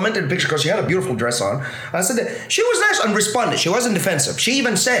 I complimented the picture because she had a beautiful dress on. I said that she was nice and responded. She wasn't defensive. She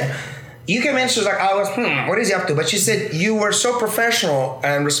even said, you came in, she was like, what is he up to? But she said, you were so professional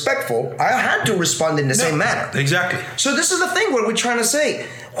and respectful, I had to respond in the same manner. Exactly. So this is the thing what we're trying to say.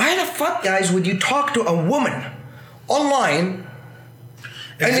 Why the fuck, guys, would you talk to a woman online?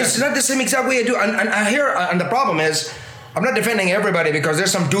 Exactly. And it's not the same exact way I do. And I hear, and the problem is, I'm not defending everybody because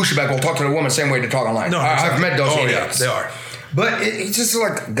there's some douchebag who'll talk to the woman the same way they talk online. No, I've met those idiots. Yeah, they are. But it's just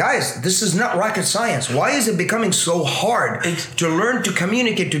like, guys, this is not rocket science. Why is it becoming so hard to learn to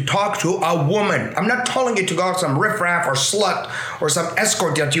communicate, to talk to a woman? I'm not telling you to go out some riffraff or slut or some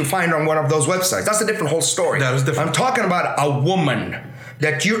escort that you find on one of those websites. That's a different whole story. That is different. I'm talking about a woman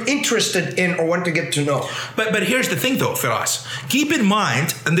that you're interested in or want to get to know. But here's the thing though, Firas. Keep in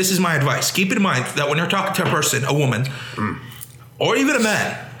mind, and this is my advice, keep in mind that when you're talking to a person, a woman, or even a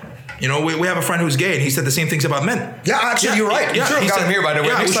man, you know, we have a friend who's gay and he said the same things about men. Yeah, actually, you're right. You should have got him here, by the way.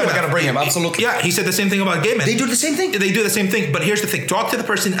 Next time I got to bring him. Absolutely. Yeah, he said the same thing about gay men. They do the same thing? They do the same thing. But here's the thing. Talk to the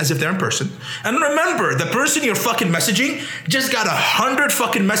person as if they're in person. And remember, the person you're fucking messaging just got 100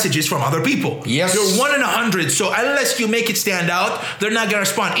 fucking messages from other people. Yes. You're 1 in 100. So unless you make it stand out, they're not going to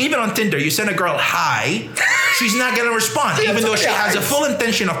respond. Even on Tinder, you send a girl hi, she's not going to respond. Even though she has a full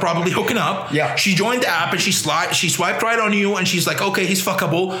intention of probably hooking up. Yeah. She joined the app and she swiped right on you and she's like, okay, he's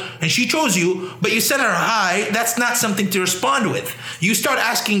fuckable. And she chose you. But you send her a hi, that's not something to respond with. You start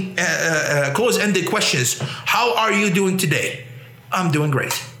asking close-ended questions. How are you doing today? I'm doing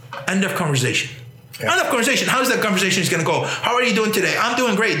great. End of conversation. Yeah. End of conversation. How's that conversation going to go? How are you doing today? I'm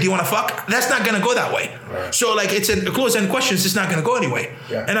doing great. Do you want to fuck? That's not going to go that way. Right. So like it's a close-end questions. It's not going to go anyway.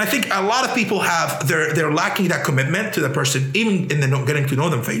 Yeah. And I think a lot of people they're lacking that commitment to the person, even in the getting to know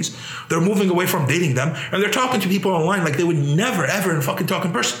them phase. They're moving away from dating them, and they're talking to people online like they would never ever fucking talk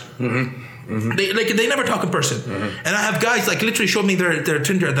in person. Mm-hmm. Mm-hmm. They never talk in person. Mm-hmm. And I have guys like literally show me their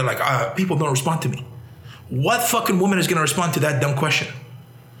Tinder. They're like, people don't respond to me. What fucking woman is going to respond to that dumb question?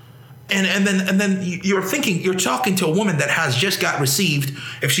 And then you're talking to a woman that has just got received,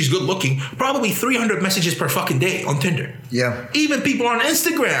 if she's good looking, probably 300 messages per fucking day on Tinder. Yeah. Even people on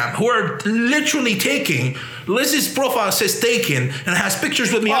Instagram who are literally taking. Liz's profile says taken and has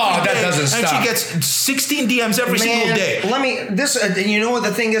pictures with me every day. Doesn't stop. And she gets 16 DMs every single day. You know what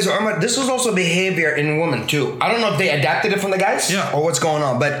the thing is, this is also behavior in women too. I don't know if they adapted it from the guys or what's going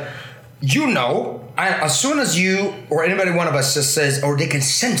on, but as soon as you or anybody, one of us just says, or they can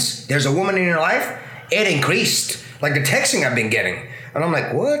sense there's a woman in your life, it increased. Like the texting I've been getting. And I'm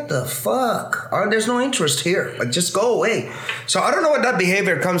like, what the fuck? There's no interest here. Like, just go away. So I don't know what that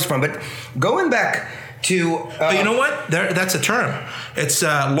behavior comes from, but going back to... but you know what? That's a term. It's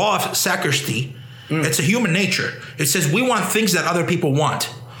law of scarcity. It's a human nature. It says we want things that other people want.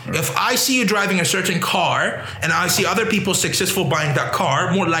 If I see you driving a certain car and I see other people successful buying that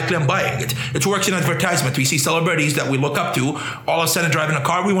car, more likely I'm buying it. It works in advertisement. We see celebrities that we look up to, all of a sudden driving a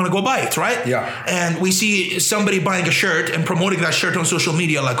car, we want to go buy it, right? Yeah. And we see somebody buying a shirt and promoting that shirt on social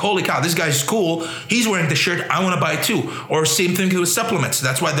media, like, holy cow, this guy's cool. He's wearing the shirt. I want to buy it too. Or same thing with supplements.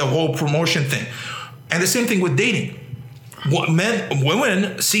 That's why the whole promotion thing. And the same thing with dating.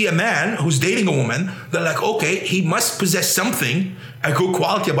 Women see a man who's dating a woman, they're like, okay, he must possess something, a good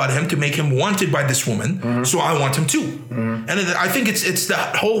quality about him to make him wanted by this woman, so I want him too. And I think it's the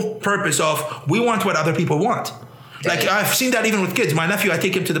whole purpose of we want what other people want. Like, I've seen that even with kids. My nephew, I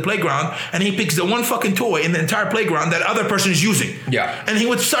take him to the playground and he picks the one fucking toy in the entire playground that other person is using. Yeah. And he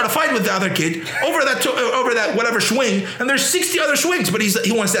would start a fight with the other kid over that whatever swing. And there's 60 other swings, but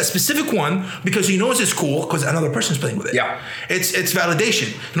he wants that specific one because he knows it's cool because another person's playing with it. Yeah. It's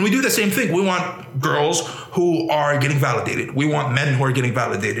validation. And we do the same thing. We want girls who are getting validated. We want men who are getting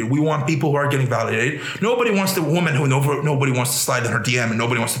validated. We want people who are getting validated. Nobody wants the woman who nobody wants to slide in her DM and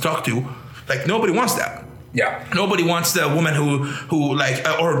nobody wants to talk to. Like, nobody wants that. Yeah. Nobody wants the woman who like,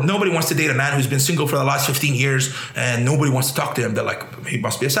 or nobody wants to date a man who's been single for the last 15 years and nobody wants to talk to him. They're like, he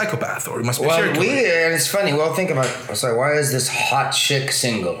must be a psychopath or he must be a serial killer. And it's funny. Well, think about it. So why is this hot chick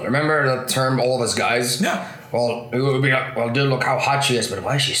single? Remember the term, all of us guys? Yeah. Well, it would be like, well, dude, look how hot she is, but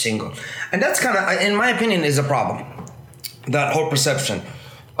why is she single? And that's kind of, in my opinion, is a problem. That whole perception.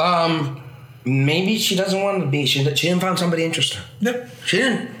 Maybe she doesn't want to be. She didn't find somebody interesting. Yeah. She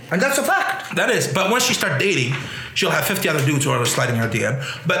didn't. And that's a fact. That is. But once she start dating, she'll have 50 other dudes who are sliding her DM.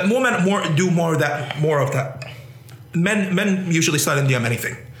 But women do more of that. Men usually slide in DM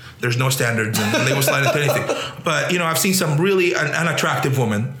anything. There's no standards and they will slide into anything. But, I've seen some really unattractive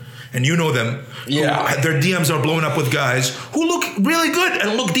women, and you know them. Yeah. Their DMs are blown up with guys who look really good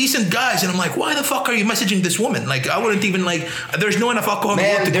and look decent guys. And I'm like, why the fuck are you messaging this woman? Like, I wouldn't even there's no enough alcohol.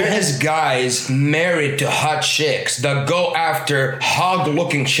 Man, there is guys married to hot chicks that go after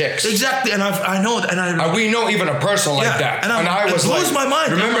hog-looking chicks. Exactly. And I know that. And we know even a person like that. And I was it blows my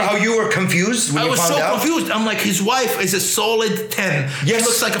mind. Remember how you were confused when you found out? I was so confused. I'm like, his wife is a solid 10. Yes. He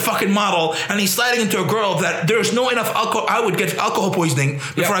looks like a fucking model. And he's sliding into a girl that there's no enough alcohol. I would get alcohol poisoning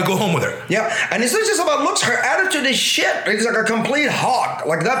before I go home with her. Yeah. And it's not just about looks. Her attitude is shit. It's like a complete hog.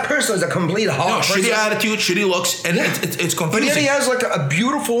 Like, that person is a complete hog. No, shitty attitude, shitty looks, and it's confusing. But yet he has like a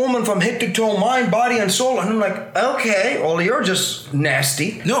beautiful woman from head to toe, mind, body, and soul. And I'm like, okay, well, you're just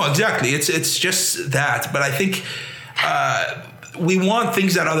nasty. No, exactly. It's just that. But I think we want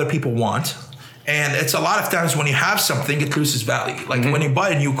things that other people want. And it's a lot of times when you have something, it loses value. Like when you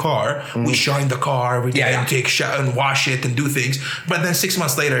buy a new car, we shine the car every day and take shot and wash it and do things. But then 6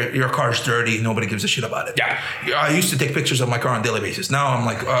 months later, your car's dirty. Nobody gives a shit about it. Yeah. I used to take pictures of my car on a daily basis. Now I'm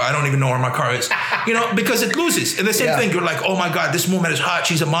like, I don't even know where my car is. Because it loses. And the same thing, you're like, oh my God, this woman is hot.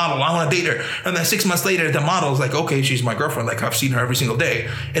 She's a model. I want to date her. And then 6 months later, the model's like, okay, she's my girlfriend. Like, I've seen her every single day.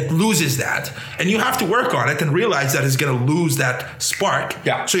 It loses that. And you have to work on it and realize that it's going to lose that spark.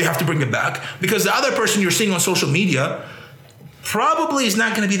 Yeah. So you have to bring it back. Because the other person you're seeing on social media probably is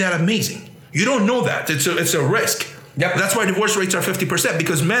not going to be that amazing. You don't know that. It's a risk. Yep. That's why divorce rates are 50%,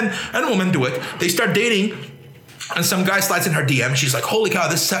 because men and women do it. They start dating and some guy slides in her DM. She's like, holy cow,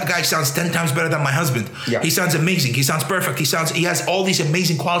 this guy sounds 10 times better than my husband. Yeah. He sounds amazing. He sounds perfect. He has all these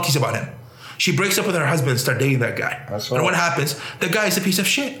amazing qualities about him. She breaks up with her husband and starts dating that guy. And what happens? The guy is a piece of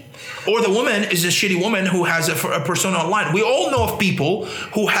shit. Or the woman is a shitty woman who has a persona online. We all know of people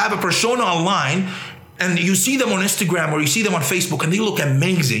who have a persona online, and you see them on Instagram or you see them on Facebook and they look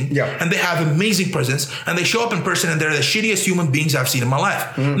amazing. Yeah. And they have amazing presence, and they show up in person and they're the shittiest human beings I've seen in my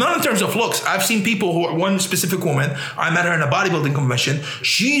life. Not in terms of looks. I've seen people one specific woman, I met her in a bodybuilding convention.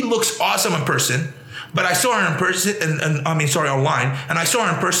 She looks awesome in person. But I saw her in person, online, and I saw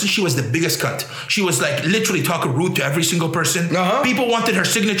her in person. She was the biggest cunt. She was like literally talking rude to every single person. People wanted her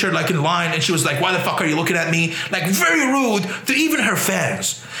signature like in line, and she was like, "Why the fuck are you looking at me?" Like very rude to even her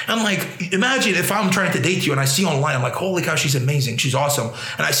fans. I'm like, imagine if I'm trying to date you and I see you online, I'm like, holy cow, she's amazing, she's awesome,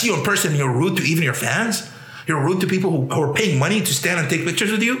 and I see you in person and you're rude to even your fans. You're rude to people who are paying money to stand and take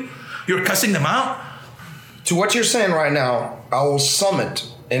pictures with you. You're cussing them out. To what you're saying right now, I will sum it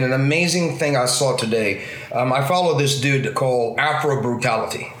in an amazing thing I saw today. I follow this dude called Afro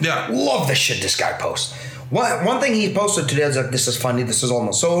Brutality. Yeah. Love the shit this guy posts. One thing he posted today is like, this is funny, this is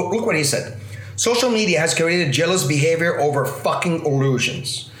almost. So look what he said. Social media has created jealous behavior over fucking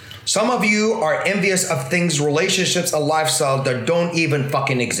illusions. Some of you are envious of things, relationships, a lifestyle that don't even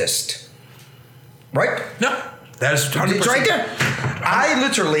fucking exist. Right? No. That is 100%. It's right there. I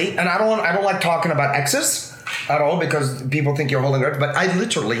literally, and I don't like talking about exes at all because people think you're holding grudge, but I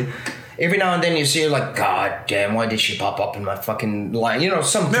literally, every now and then you see like, God damn, why did she pop up in my fucking line? You know,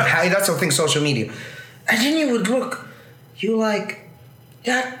 that's the thing, social media. And then you would look, you're like,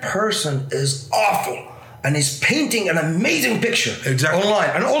 that person is awful. And he's painting an amazing picture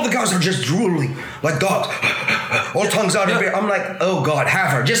online. And all the guys are just drooling like dogs. All tongues out. Yeah. I'm like, oh God, have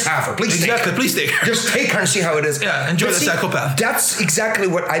her. Just have her. Please take her. Please take her. Just take her and see how it is. Yeah, enjoy the psychopath. That's exactly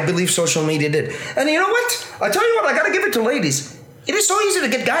what I believe social media did. And you know what? I tell you what, I got to give it to ladies. It is so easy to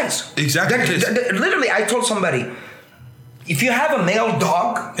get guys. Exactly. Literally, I told somebody, if you have a male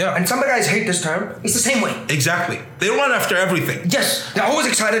dog, and some guys hate this term, it's the same way. Exactly. They run after everything. Yes. They're always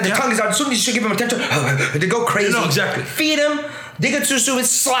excited. Their tongue is out. As soon as you should give them attention, they go crazy. No, exactly. Feed them. Dig it too soon.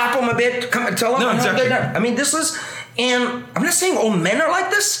 Slap them a bit. Come and tell them. No, exactly. I mean, this is, and I'm not saying all men are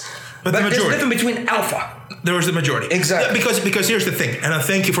like this, but the majority. There's a difference between alpha. There was the majority. Exactly. Yeah, because here's the thing, and I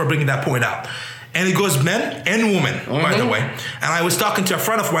thank you for bringing that point out. And it goes men and women, by the way. And I was talking to a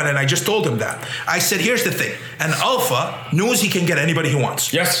friend of mine, and I just told him that. I said, here's the thing. An alpha knows he can get anybody he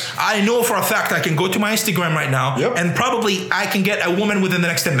wants. Yes. I know for a fact I can go to my Instagram right now, and probably I can get a woman within the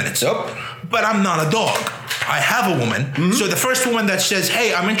next 10 minutes. Yep. But I'm not a dog. I have a woman. So the first woman that says,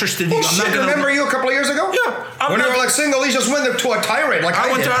 hey, I'm interested in you, I'm not going to... Remember you a couple of years ago? Yeah. When you were like single, you just went to a tirade like I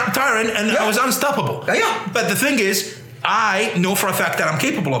went did. to a tirade, and I was unstoppable. Yeah. But the thing is, I know for a fact that I'm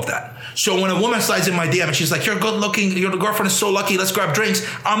capable of that. So when a woman slides in my DM and she's like, you're good looking, your girlfriend is so lucky, let's grab drinks.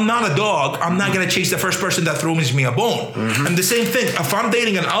 I'm not a dog. I'm not going to chase the first person that throws me a bone. And the same thing, if I'm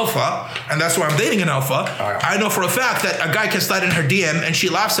dating an alpha, and that's why I'm dating an alpha, I know for a fact that a guy can slide in her DM and she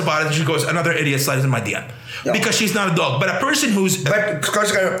laughs about it and she goes, another idiot slides in my DM. Because she's not a dog. But a person who's... But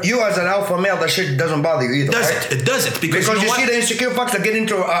because you as an alpha male, that shit doesn't bother you either, right? It doesn't. Because you see the insecure fucks that get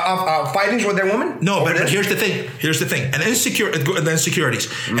into fightings with their women? No, but here's the thing. The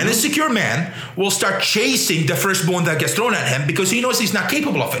insecurities. An insecure man will start chasing the first bone that gets thrown at him because he knows he's not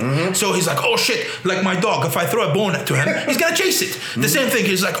capable of it. So he's like, oh shit, like my dog, if I throw a bone to him, he's gonna chase it. The same thing,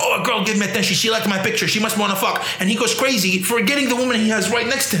 he's like, oh, a girl give me attention, she liked my picture, she must wanna fuck. And he goes crazy forgetting the woman he has right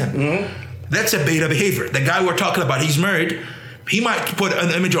next to him. That's a beta behavior. The guy we're talking about, he's married. He might put an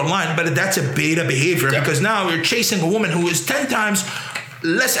image online, but that's a beta behavior because now you're chasing a woman who is 10 times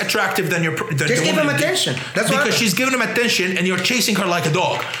less attractive than your... Just give him attention. That's because she's giving him attention and you're chasing her like a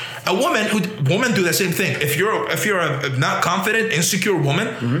dog. Women do the same thing. If you're a not confident, insecure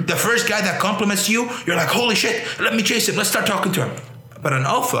woman, the first guy that compliments you, you're like, holy shit, let me chase him. Let's start talking to him. But an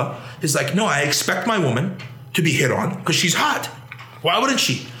alpha is like, no, I expect my woman to be hit on because she's hot. Why wouldn't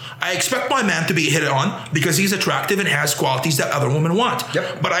she? I expect my man to be hit on because he's attractive and has qualities that other women want.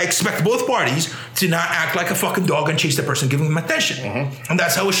 But I expect both parties to not act like a fucking dog and chase the person giving them attention. And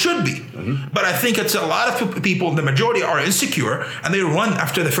that's how it should be. But I think it's a lot of people, the majority are insecure and they run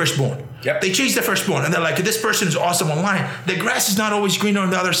after the firstborn. They chase the firstborn and they're like, this person is awesome online. The grass is not always greener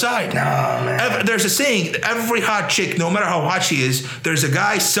on the other side. No, man. There's a saying, every hot chick, no matter how hot she is, there's a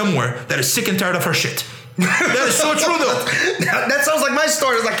guy somewhere that is sick and tired of her shit. That is so true though. That sounds like my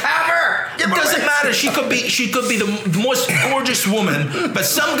story. It's like, have her. It doesn't matter. She could be the most gorgeous woman, but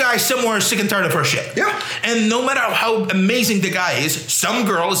some guy somewhere is sick and tired of her shit. And no matter how amazing the guy is, some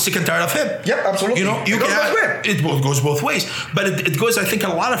girl is sick and tired of him. Absolutely. You know, it goes both ways. But it goes, I think a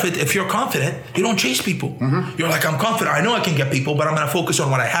lot of it, if you're confident, you don't chase people. You're like, I'm confident. I know I can get people, but I'm going to focus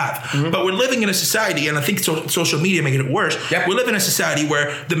on what I have. But we're living in a society, and I think social media making it worse. We live in a society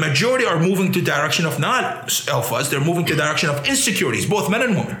where the majority are moving to the direction of not alphas. They're moving to the direction of insecurities, both men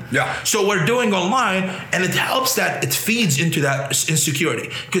and women. So we're doing online, and it helps that it feeds into that insecurity,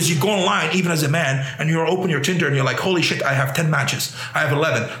 because you go online even as a man and you open your Tinder and you're like, holy shit, I have 10 matches, I have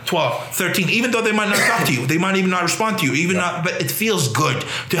 11, 12, 13, even though they might not talk to you, they might even not respond to you, but it feels good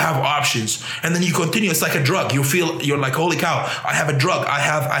to have options. And then you continue. It's like a drug. You're like, holy cow, I have a drug. I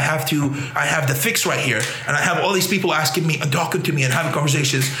have the fix right here, and I have all these people asking me and talking to me and having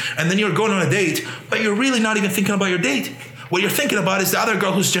conversations. And then you're going on a date, but you're really not even thinking about your date. What you're thinking about is the other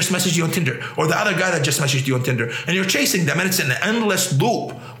girl who's just messaged you on Tinder, or the other guy that just messaged you on Tinder, and you're chasing them, and it's an endless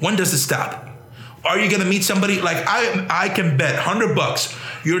loop. When does it stop? Are you gonna meet somebody? Like I can bet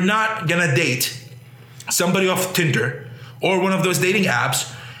 $100 you're not gonna date somebody off Tinder or one of those dating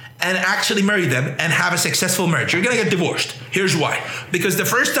apps and actually marry them and have a successful marriage. You're gonna get divorced. Here's why. Because the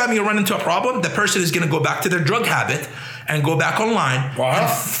first time you run into a problem, the person is gonna go back to their drug habit and go back online and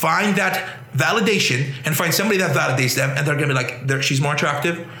find that validation and find somebody that validates them, and they're gonna be like, she's more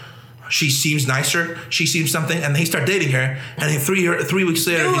attractive, she seems nicer, she seems something, and they start dating her, and in 3 weeks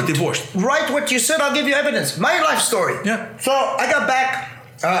later, he's divorced. Right, what you said, I'll give you evidence. My life story. Yeah. So I got back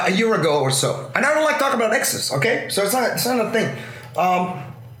a year ago or so, and I don't like talking about exes, okay? So it's not a thing.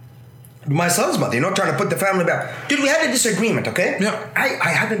 My son's mother, trying to put the family back. Dude, we had a disagreement, okay? Yeah. I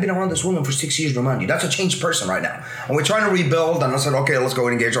haven't been around this woman for 6 years, remind you. That's a changed person right now. And we're trying to rebuild, and I said, okay, let's go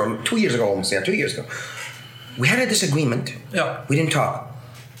and engage her. 2 years ago, almost, 2 years ago. We had a disagreement. Yeah. We didn't talk.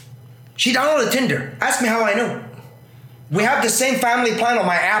 She downloaded Tinder. Ask me how I know. We have the same family plan on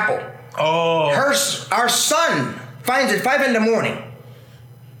my Apple. Oh. Our son finds it 5 a.m.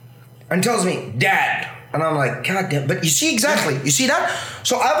 and tells me, Dad. And I'm like, God damn. But you see exactly. You see that?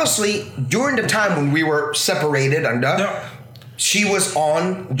 So obviously, during the time when we were separated and she was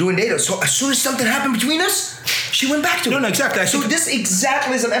on doing data. So as soon as something happened between us, she went back to it. No, exactly. So this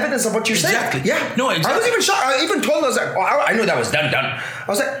exactly is an evidence of what you're saying. Exactly. Yeah. No, exactly. I was even shocked. I even told her, I was like, I knew that was done. I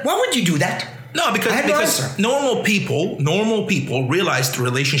was like, why would you do that? No, because normal people realize the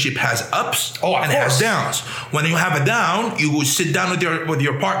relationship has ups and has downs. When you have a down, you will sit down with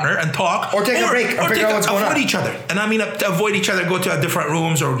your partner and talk, or take a break, or figure out what's going on. Avoid each other, and I mean to avoid each other. Go to different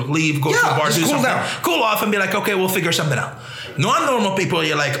rooms or leave. Go to a bar, do something. Cool off, and be like, okay, we'll figure something out. Non-normal people,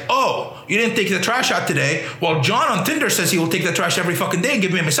 you're like, oh, you didn't take the trash out today. Well, John on Tinder says he will take the trash every fucking day and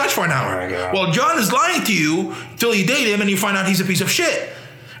give me a massage for an hour. Well, John is lying to you till you date him and you find out he's a piece of shit.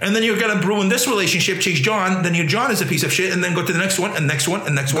 And then you're going to ruin this relationship, chase John, then your John is a piece of shit, and then go to the next one, and next one,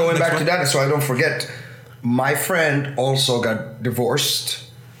 and next one. Going back to that, so I don't forget, my friend also got divorced,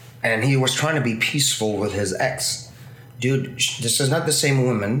 and he was trying to be peaceful with his ex. Dude, this is not the same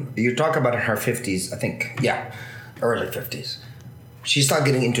woman. You talk about in her 50s, I think. Yeah, early 50s. She started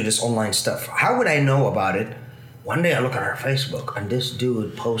getting into this online stuff. How would I know about it? One day I look at her Facebook, and this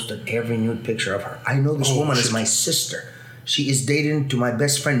dude posted every nude picture of her. I know this woman is my sister. She is dating to my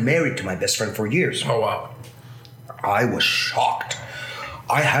best friend, married to my best friend for years. Oh, wow. I was shocked.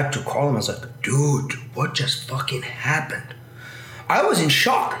 I had to call him. I was like, dude, what just fucking happened? I was in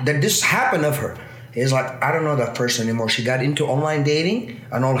shock that this happened of her. It's like, I don't know that person anymore. She got into online dating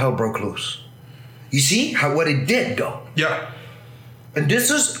and all hell broke loose. You see what it did, though? Yeah. And this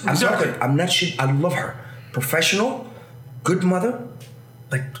is, I love her. Professional, good mother.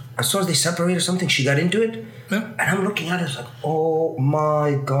 Like, as soon as they separated or something, she got into it. Yeah. And I'm looking at it, it's like, oh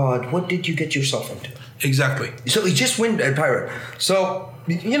my God, what did you get yourself into? Exactly. So he just went a pirate. So,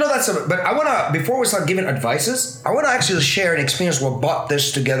 that's it. But I want to, before we start giving advices, I want to actually share an experience what brought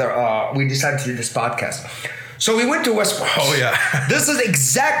this together. We decided to do this podcast. So we went to Westport. Oh, yeah. This is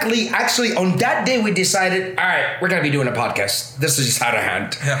exactly, actually, on that day we decided, all right, we're going to be doing a podcast. This is just out of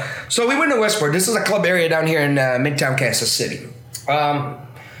hand. Yeah. So we went to Westport. This is a club area down here in Midtown, Kansas City.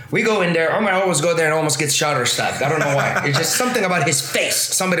 We go in there. I always go there and almost get shot or stabbed. I don't know why. It's just something about his face.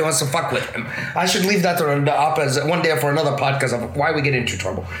 Somebody wants to fuck with him. I should leave that to the opposite one day for another podcast of why we get into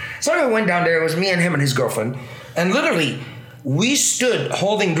trouble. So I went down there. It was me and him and his girlfriend. And literally, we stood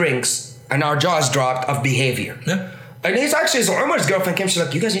holding drinks and our jaws dropped of behavior. Yeah. And he's actually, so Omar's girlfriend came, she's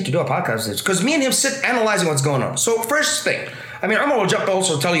like, you guys need to do a podcast of this. Because me and him sit analyzing what's going on. So first thing, Omar will jump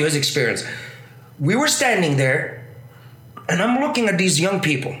also tell you his experience. We were standing there. And I'm looking at these young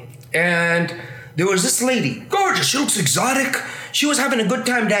people. And there was this lady, gorgeous, she looks exotic. She was having a good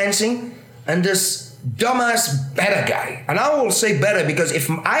time dancing. And this dumbass beta guy. And I will say beta because if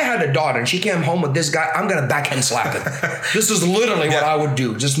I had a daughter and she came home with this guy, I'm going to backhand slap him. This is literally what I would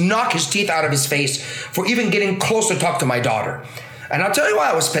do. Just knock his teeth out of his face for even getting close to talk to my daughter. And I'll tell you why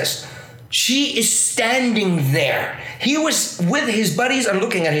I was pissed. She is standing there. He was with his buddies and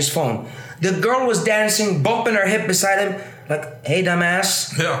looking at his phone. The girl was dancing, bumping her hip beside him. Like, hey,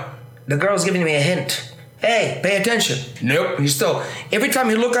 dumbass. Yeah. The girl's giving me a hint. Hey, pay attention. Nope. He's still, every time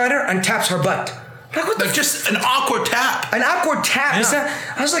he look at her and taps her butt. Like, what just an awkward tap. An awkward tap.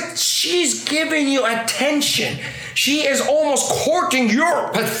 Yeah. I was like, she's giving you attention. She is almost courting your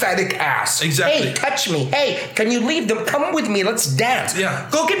pathetic ass. Exactly. Hey, touch me. Hey, can you leave them? Come with me. Let's dance. Yeah.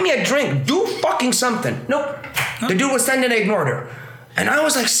 Go get me a drink. Do fucking something. Nope. Huh? The dude was standing there, ignored her. And I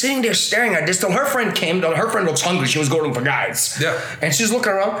was like sitting there staring at this till her friend came. Her friend looks hungry. She was going for guys. Yeah. And she's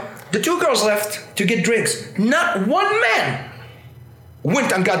looking around. The two girls left to get drinks. Not one man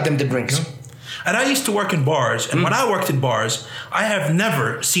went and got them the drinks. Yeah. And I used to work in bars, and when I worked in bars, I have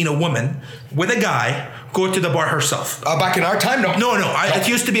never seen a woman with a guy go to the bar herself. Back in our time, no. No. It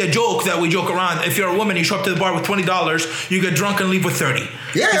used to be a joke that we joke around. If you're a woman, you show up to the bar with $20, you get drunk and leave with 30.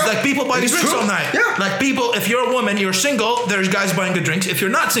 Yeah. It's like people buy drinks all night. Yeah. Like people, if you're a woman, you're single, there's guys buying good drinks. If you're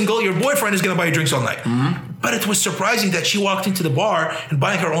not single, your boyfriend is going to buy you drinks all night. Mm-hmm. But it was surprising that she walked into the bar and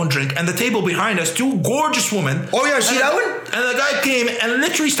buying her own drink, and the table behind us, two gorgeous women. Oh yeah, see that one? And the guy came and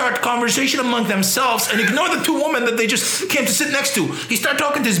literally started conversation among themselves and ignored the two women that they just came to sit next to. He started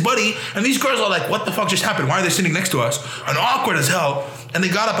talking to his buddy, and these girls are like, what the fuck just happened? Why are they sitting next to us? And awkward as hell. And they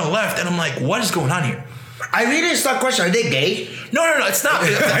got up and left, and I'm like, what is going on here? I really asked that question. Are they gay? No, it's not.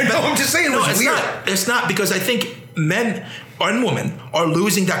 I know, I'm just saying it was weird. It's not, because I think men and women are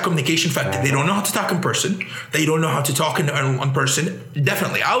losing that communication factor. They don't know how to talk in person. They don't know how to talk in person.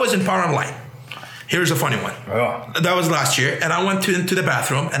 Definitely. I was in Power Online. Here's a funny one. Oh. That was last year, and I went into the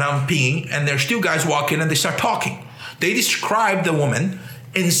bathroom, and I'm peeing, and there's two guys walk in, and they start talking. They describe the woman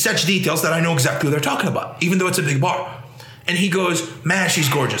in such details that I know exactly who they're talking about, even though it's a big bar. And he goes, man, she's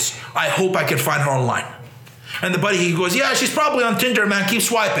gorgeous. I hope I can find her online. And the buddy, he goes, yeah, she's probably on Tinder, man. Keep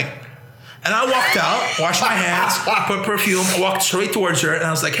swiping. And I walked out, washed my hands, put perfume, walked straight towards her, and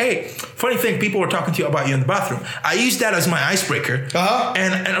I was like, hey, funny thing, people were talking to you about you in the bathroom. I used that as my icebreaker. Uh-huh.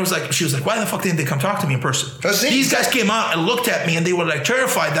 And I was like, she was like, why the fuck didn't they come talk to me in person? These guys came out and looked at me, and they were like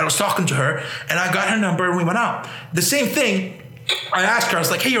terrified that I was talking to her, and I got her number, and we went out. The same thing, I asked her, I was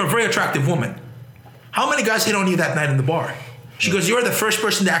like, hey, you're a very attractive woman. How many guys hit on you that night in the bar? She goes, you're the first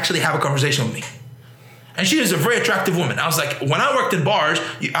person to actually have a conversation with me. And she is a very attractive woman. I was like, when I worked in bars,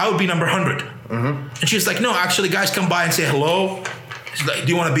 I would be number 100. Mm-hmm. And she was like, no, actually, guys come by and say hello. She's like,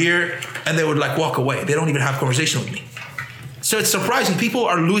 do you want a beer? And they would like walk away. They don't even have a conversation with me. So it's surprising. People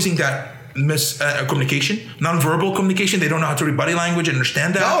are losing that communication, nonverbal communication. They don't know how to read body language and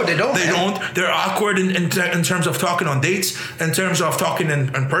understand that. No, they don't. They don't. They're awkward in terms of talking on dates, in terms of talking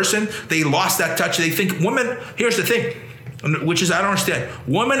in person. They lost that touch. They think women, here's the thing, which is I don't understand.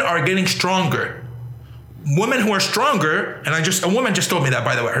 Women are getting stronger. Women who are stronger, and a woman just told me that,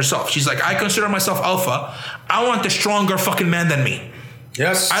 by the way, herself. She's like, I consider myself alpha. I want a stronger fucking man than me.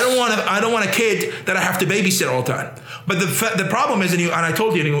 Yes. I don't want a kid that I have to babysit all the time. But the problem is, and I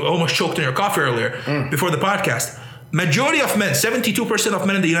told you, and you almost choked on your coffee earlier before the podcast. Majority of men, 72% of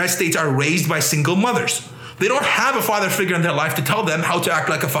men in the United States are raised by single mothers. They don't have a father figure in their life to tell them how to act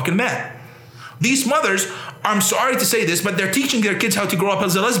like a fucking man. These mothers, I'm sorry to say this, but they're teaching their kids how to grow up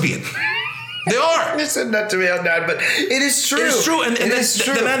as a lesbian. They are. You said that to me on that, but it is true. It is true. And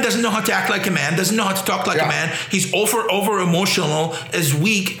true. The man doesn't know how to act like a man, doesn't know how to talk like a man. He's over emotional, is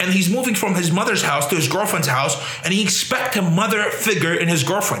weak, and he's moving from his mother's house to his girlfriend's house, and he expects a mother figure in his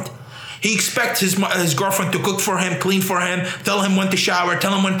girlfriend. He expects his girlfriend to cook for him, clean for him, tell him when to shower,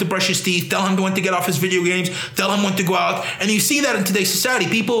 tell him when to brush his teeth, tell him when to get off his video games, tell him when to go out. And you see that in today's society.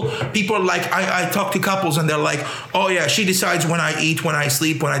 People are like, I talk to couples and they're like, oh yeah, she decides when I eat, when I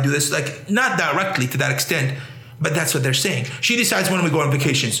sleep, when I do this. Like, not directly to that extent, but that's what they're saying. She decides when we go on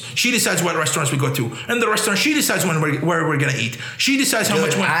vacations. She decides what restaurants we go to. And the restaurant, she decides where we're going to eat. She decides how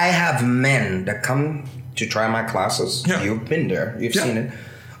much money. I have men that come to try my classes. Yeah. You've been there. You've seen it.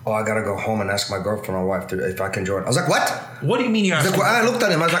 Oh, I gotta go home and ask my girlfriend or wife if I can join. I was like, what? What do you mean you're asking? Like, I looked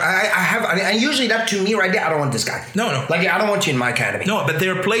at him. I was like, I have, and usually that to me right there, I don't want this guy. No. Like, I don't want you in my academy. No, but they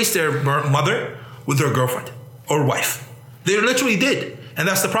replaced their mother with their girlfriend or wife. They literally did. And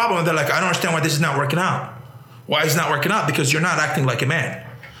that's the problem. They're like, I don't understand why this is not working out. Why is it not working out? Because you're not acting like a man.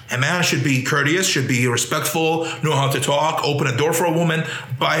 A man should be courteous, should be respectful, know how to talk, open a door for a woman,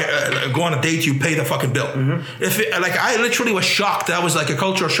 go on a date, you pay the fucking bill. Mm-hmm. I literally was shocked. That was like a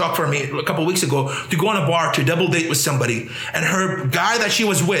cultural shock for me a couple of weeks ago to go on a bar to double date with somebody, and her guy that she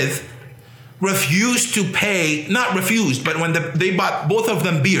was with refused to pay, not refused, but when they bought both of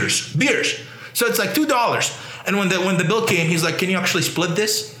them beers. So it's like $2. And when the bill came, he's like, can you actually split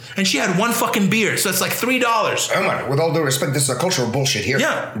this? And she had one fucking beer, so it's like $3. Oh man, with all due respect, this is a cultural bullshit here.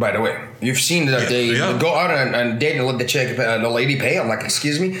 Yeah. By the way, you've seen that they go out and date and let the lady pay. I'm like,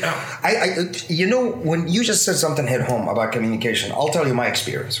 excuse me. Yeah. When you just said something hit home about communication, I'll tell you my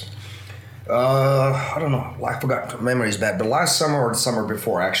experience. I don't know. I forgot. Memory's bad. But last summer or the summer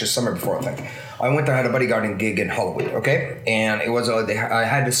before, I think, I went to had a bodyguarding gig in Hollywood, okay? And it was, I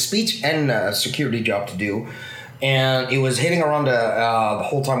had a speech and a security job to do. And it was hitting around the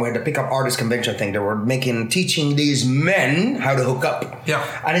whole time we had the pickup artist convention thing. They were teaching these men how to hook up. Yeah.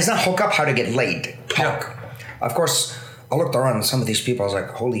 And it's not hook up, how to get laid. Talk. Yeah. Of course, I looked around and some of these people, I was like,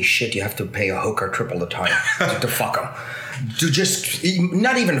 holy shit, you have to pay a hooker triple the time to fuck them. To just,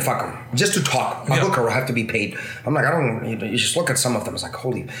 not even to fuck them, just to talk. A hooker will have to be paid. I'm like, you just look at some of them. It's like,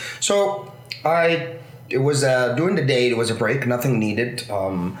 holy. So it was during the day, it was a break, nothing needed.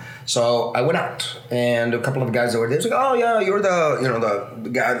 So I went out and a couple of guys that were there was like, oh yeah, you're the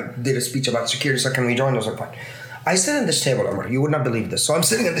guy that did a speech about security, so can we join? I was like, fine. I sit at this table, Omar. You would not believe this. So I'm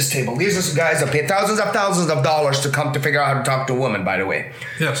sitting at this table. These are guys that pay thousands of dollars to come to figure out how to talk to a woman, by the way.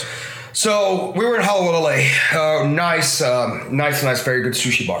 Yes. So we were in Hollywood, LA. Nice, very good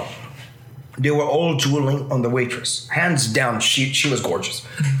sushi bar. They were all drooling on the waitress. Hands down, she was gorgeous.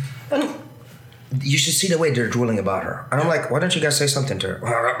 And you should see the way they're drooling about her. And I'm like, why don't you guys say something to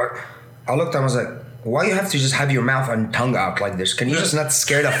her? I looked and I was like, why you have to just have your mouth and tongue out like this? Can you just not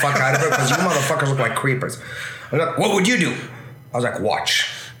scare the fuck out of her? Because you motherfuckers look like creepers. I'm like, what would you do? I was like, watch.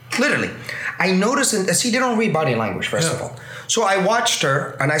 Literally. I noticed, they don't read body language, first of all. So I watched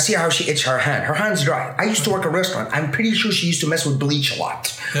her, and I see how she itched her hand. Her hand's dry. I used to work at a restaurant. I'm pretty sure she used to mess with bleach a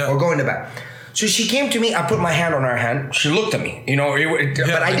lot or go in the back. So she came to me. I put my hand on her hand. She looked at me,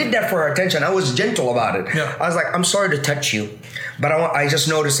 but I did that for her attention. I was gentle about it. Yeah. I was like, I'm sorry to touch you, but I just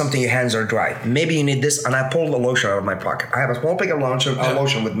noticed something. Your hands are dry. Maybe you need this. And I pulled the lotion out of my pocket. I have a small packet of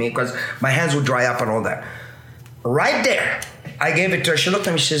lotion with me because my hands would dry up and all that. Right there, I gave it to her. She looked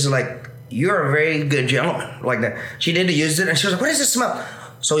at me. She's like, you're a very good gentleman. Like that. She did use it, and she was like, what does this smell?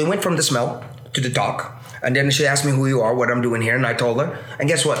 So we went from the smell to the talk. And then she asked me who you are, what I'm doing here, and I told her. And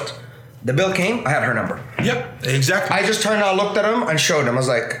guess what? The bill came, I had her number. Yep, exactly. I just turned and looked at him and showed him. I was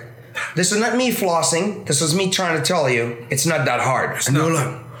like, this is not me flossing. This is me trying to tell you it's not that hard. And they were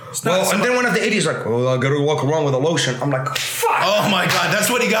like, and then one of the idiots was like, I gotta walk around with a lotion. I'm like, fuck. Oh my God, that's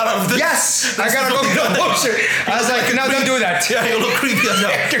what he got out of this. Yes, I gotta go get a lotion. I was like, no, don't do that. Yeah, you look creepy as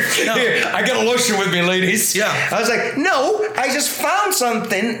hell. Here, I got a lotion with me, ladies. Yeah. I was like, no, I just found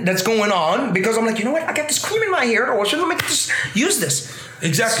something that's going on because I'm like, you know what? I got this cream in my hair. Or should I just use this?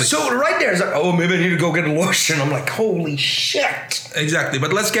 Exactly. So right there, it's like, oh, maybe I need to go get a lotion. I'm like, holy shit. Exactly.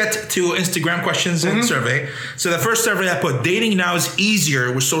 But let's get to Instagram questions and survey. So the first survey I put, dating now is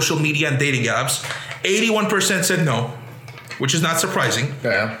easier with social media and dating apps. 81% said no, which is not surprising.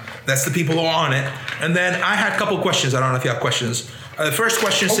 Yeah. That's the people who are on it. And then I had a couple questions. I don't know if you have questions. The first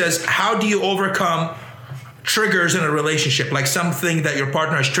question says, how do you overcome triggers in a relationship, like something that your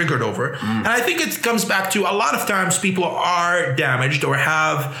partner has triggered over? And I think it comes back to a lot of times people are damaged or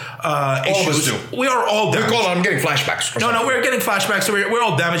have issues. We are all damaged. I'm getting flashbacks. No, we're getting flashbacks. So we're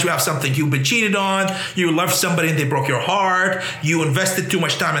all damaged. We have something. You've been cheated on. You loved somebody and they broke your heart. You invested too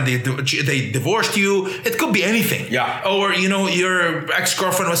much time and they divorced you. It could be anything. Yeah. Or, your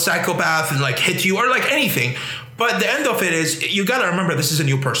ex-girlfriend was psychopath and hit you or anything. But the end of it is, you gotta remember this is a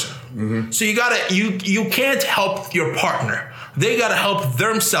new person. Mm-hmm. So you can't help your partner. They gotta help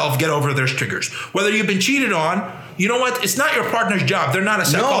themselves get over their triggers. Whether you've been cheated on, you know what? It's not your partner's job. They're not a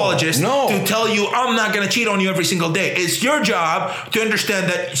psychologist to tell you, I'm not gonna cheat on you every single day. It's your job to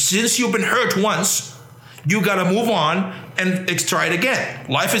understand that since you've been hurt once, you gotta move on and try it again.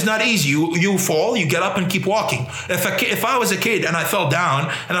 Life is not easy. You fall, you get up and keep walking. If I was a kid and I fell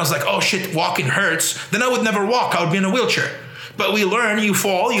down and I was like, oh shit, walking hurts, then I would never walk. I would be in a wheelchair. But we learn, you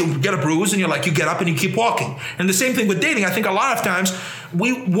fall, you get a bruise, and you get up and you keep walking. And the same thing with dating. I think a lot of times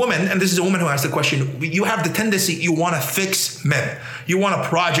we women, and this is a woman who asked the question, you have the tendency, you want to fix men. You want a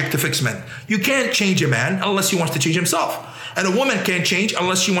project to fix men. You can't change a man unless he wants to change himself. And a woman can't change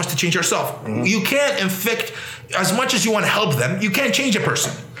unless she wants to change herself. Mm-hmm. You can't inflict, as much as you want to help them, you can't change a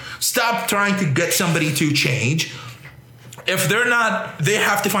person. Stop trying to get somebody to change. If they're not, they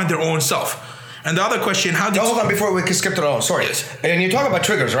have to find their own self. And the other question, hold on before we can skip to the own. Sorry. Yes. And you talk about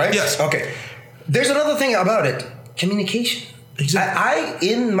triggers, right? Yes. Okay. There's another thing about it. Communication. Exactly. I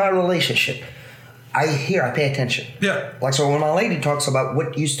in my relationship, I pay attention. Yeah. So when my lady talks about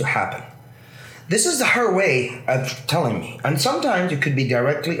what used to happen, this is her way of telling me. And sometimes it could be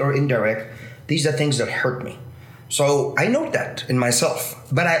directly or indirect. These are things that hurt me. So I note that in myself.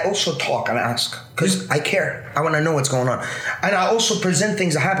 But I also talk and ask because I care. I want to know what's going on. And I also present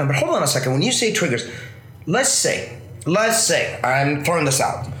things that happen. But hold on a second. When you say triggers, let's say, I'm throwing this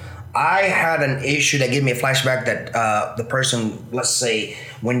out. I had an issue that gave me a flashback that the person, let's say,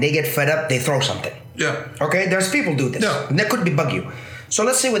 when they get fed up, they throw something. Yeah. Okay? There's people do this. Yeah. And that could bug you. So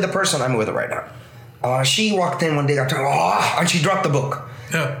let's say with the person I'm with right now. She walked in one day, and she dropped the book.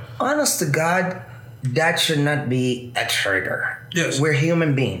 Yeah. Honest to God, that should not be a trigger. Yes. We're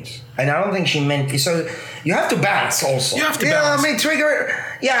human beings. And I don't think she meant... So you have to balance also. You have to balance. I mean, trigger...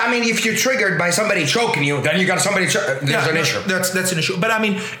 Yeah, I mean, if you're triggered by somebody choking you, then you got somebody... There's an issue. That's an issue. But I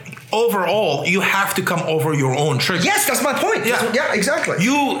mean, overall, you have to come over your own trigger. Yes, that's my point. Yeah, exactly.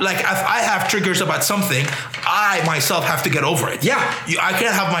 Like, if I have triggers about something, I myself have to get over it. Yeah. I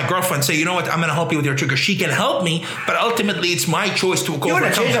can't have my girlfriend say, you know what, I'm going to help you with your trigger. She can help me, but ultimately it's my choice to go you over it.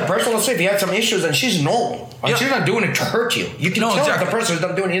 You want to change that person. Let's say if you had some issues and she's normal. And she's not doing it to hurt you. You can tell if the person is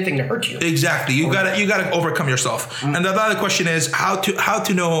not doing anything to hurt you. Exactly. You gotta overcome yourself. Mm-hmm. And the other question is how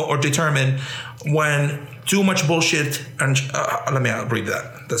to know or determine when too much bullshit and let me read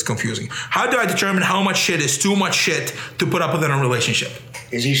that. That's confusing. How do I determine how much shit is too much shit to put up with in a relationship?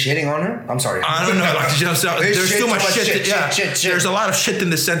 Is he shitting on her? I'm sorry. I don't know. There's too much shit. There's a lot of shit in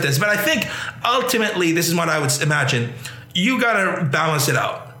this sentence. But I think ultimately, this is what I would imagine. You gotta balance it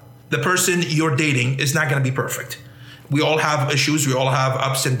out. The person you're dating is not going to be perfect. We all have issues. We all have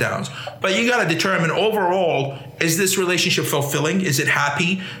ups and downs. But you got to determine overall, is this relationship fulfilling? Is it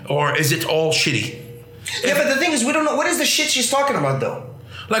happy? Or is it all shitty? Yeah, but the thing is, we don't know. What is the shit she's talking about, though?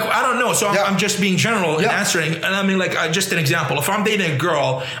 Like, I don't know. So I'm just being general in answering. And I mean, like, just an example. If I'm dating a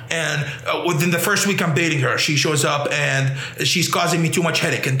girl and within the first week I'm dating her, she shows up and she's causing me too much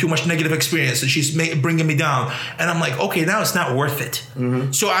headache and too much negative experience and she's bringing me down. And I'm like, okay, now it's not worth it.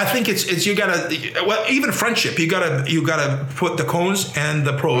 Mm-hmm. So I think it's you got to, well, even friendship, you got to put the cons and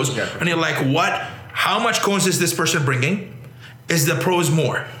the pros. Okay. And you're like, how much cons is this person bringing? Is the pros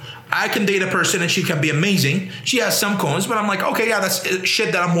more? I can date a person and she can be amazing. She has some cons, but I'm like, okay, yeah, that's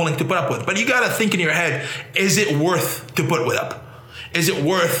shit that I'm willing to put up with. But you got to think in your head, is it worth to put up? Is it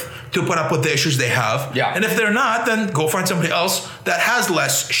worth to put up with the issues they have? Yeah. And if they're not, then go find somebody else that has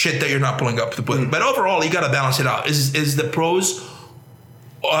less shit that you're not pulling up to put. Mm. But overall, you got to balance it out. Is the pros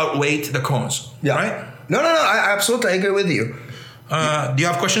outweigh the cons? Yeah. Right? No. I absolutely agree with you. Do you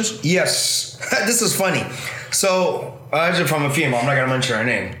have questions? Yes. This is funny. So, actually from a female, I'm not going to mention her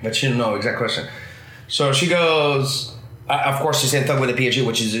name, but she'll know exact question. So she goes, of course she's saying thug with a PhD,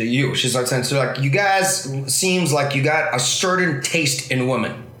 which is you. She's like saying, so like, you guys seems like you got a certain taste in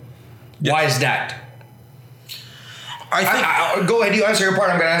women. Yeah. Why is that? I think go ahead, you answer your part.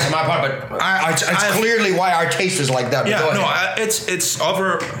 I'm going to answer my part, but it's clearly why our taste is like that. Yeah, it's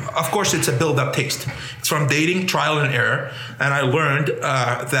over. Of course, it's a build-up taste. It's from dating, trial and error, and I learned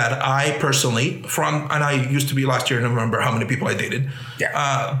that I personally and I used to be last year. I don't remember how many people I dated.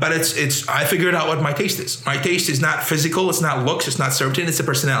 Yeah. But it's I figured out what my taste is. My taste is not physical. It's not looks. It's not certain. It's a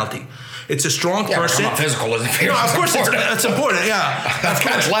personality. It's a strong person. Not physical, is it? No, of course it's important. Yeah, I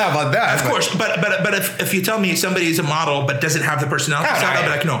can't lie about that. Of course, but if you tell me somebody is a model but doesn't have the personality, I'll be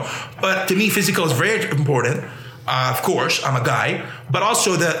like no. But to me, physical is very important. Of course, I'm a guy, but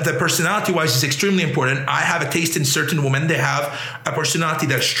also the personality-wise is extremely important. I have a taste in certain women. They have a personality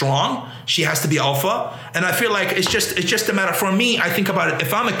that's strong. She has to be alpha, and I feel like it's just a matter. For me, I think about it.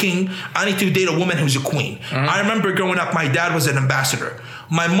 If I'm a king, I need to date a woman who's a queen. Mm-hmm. I remember growing up, my dad was an ambassador.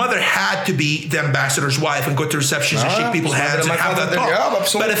 My mother had to be the ambassador's wife and go to receptions and shake people's hands and have that talk. Yeah,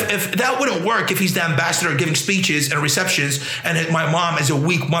 but if that wouldn't work, if he's the ambassador giving speeches and receptions, and my mom is a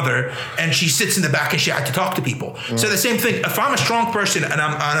weak mother and she sits in the back and she had to talk to people. Mm. So the same thing. If I'm a strong person and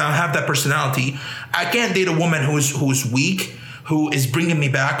I have that personality, I can't date a woman who's weak, who is bringing me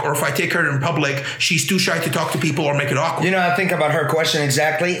back, or if I take her in public, she's too shy to talk to people or make it awkward. You know, I think about her question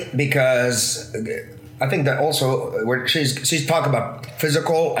exactly because I think that also where she's talking about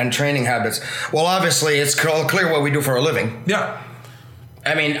physical and training habits. Well, obviously, it's clear what we do for a living. Yeah.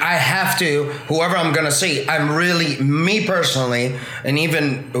 I mean, I have to, whoever I'm going to see, I'm really, me personally, and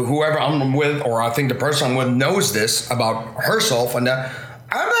even whoever I'm with, or I think the person I'm with knows this about herself, and that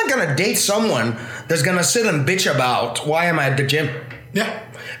I'm not going to date someone that's going to sit and bitch about why am I at the gym. Yeah.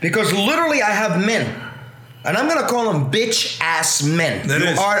 Because literally I have men, and I'm going to call them bitch-ass men.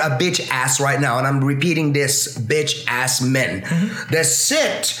 You are a bitch-ass right now, and I'm repeating this, bitch-ass men. Mm-hmm. That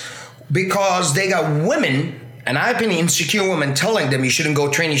sit because they got women, and I've been insecure women telling them you shouldn't go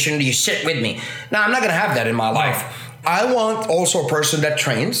train, you sit with me. Now, I'm not going to have that in my life. I want also a person that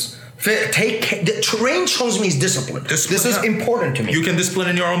trains. Train shows me is discipline. This is important to me. You can discipline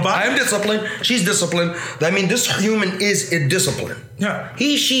in your own body. I'm disciplined. She's disciplined. I mean, this human is a discipline. Yeah.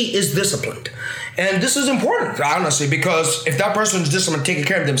 She is disciplined. And this is important, honestly, because if that person is disciplined, taking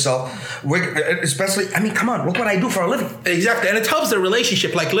care of themselves, Especially, I mean, come on, look what I do for a living. Exactly, and it helps the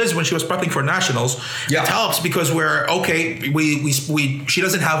relationship. Like Liz, when she was prepping for nationals, it helps because we're okay. We she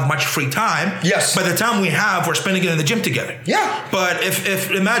doesn't have much free time. Yes. By the time we have, we're spending it in the gym together. Yeah. But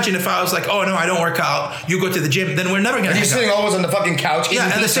if imagine if I was like, oh no, I don't work out. You go to the gym, then we're never gonna. And you're sitting always on the fucking couch.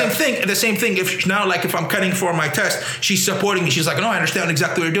 Yeah, and the same thing. The same thing. If now, like, if I'm cutting for my test, she's supporting me. She's like, no, I understand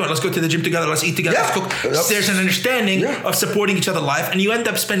exactly what you're doing. Let's go to the gym together. Let's eat together. Let's cook. There's an understanding of supporting each other's life, and you end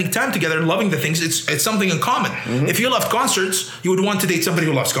up spending time together and loving the things. It's something in common. Mm-hmm. If you love concerts, you would want to date somebody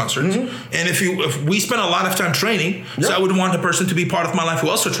who loves concerts. Mm-hmm. And if we spend a lot of time training, so I would want a person to be part of my life who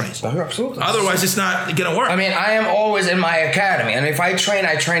also trains. Absolutely. Otherwise, it's not gonna work. I mean, I am always in my academy, and if I train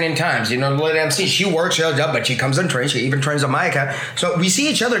in times. You know, the MC, she works her job, but she comes and trains. She even trains on my academy. So we see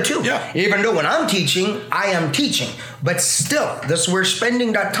each other too. Yeah. Even though when I'm teaching, I am teaching, but still, we're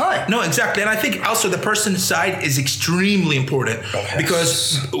spending that time. No, exactly. And I think also the person's side is extremely important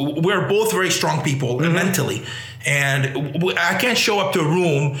because we're both very strong people mentally. And I can't show up to a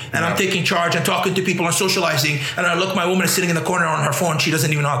room and I'm taking charge and talking to people and socializing, and I look, my woman is sitting in the corner on her phone. She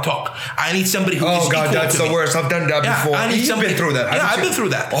doesn't even know how to talk. I need somebody who is equal to me. Oh God, that's the worst. I've done that before. You've been through that. I've been through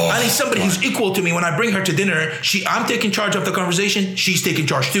that. I need somebody who's equal to me. When I bring her to dinner, I'm taking charge of the conversation. She's taking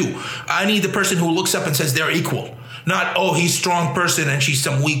charge too. I need the person who looks up and says they're equal. Not, he's a strong person and she's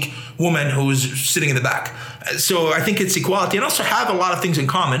some weak woman who's sitting in the back. So I think it's equality, and also have a lot of things in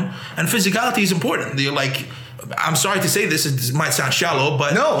common. And physicality is important. You're like, I'm sorry to say this, it might sound shallow,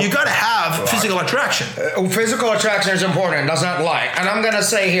 but you got to have physical attraction. Physical attraction is important, does not lie. And I'm going to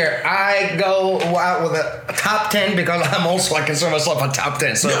say here, I go out with a top 10 because I'm also, I consider myself a top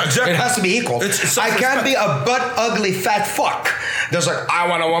 10. So it has to be equal. I can't be a butt ugly fat fuck. There's like, I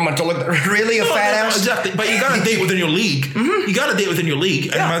want a woman to look really a fat ass. Exactly. But you got to date within your league. Mm-hmm. You got to date within your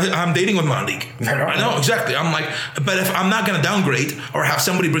league. And I'm dating with my league. I know, exactly. I'm like, but if I'm not going to downgrade or have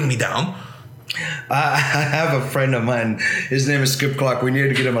somebody bring me down. I have a friend of mine. His name is Skip Clark. We need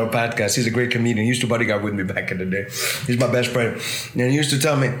to get him on a podcast. He's a great comedian. He used to bodyguard with me back in the day. He's my best friend. And he used to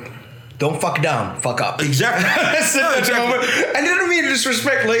tell me, don't fuck down, fuck up. Exactly. And I don't mean to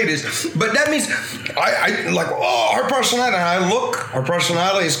disrespect ladies, but that means I like, her personality. And I look, her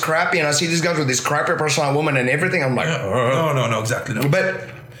personality is crappy, and I see these guys with this crappy personality woman and everything. I'm like, no, exactly. No. But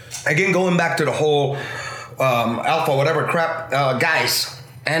again, going back to the whole alpha, whatever crap, guys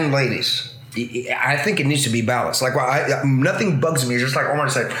and ladies. I think it needs to be balanced. Like, nothing bugs me. Just like Omar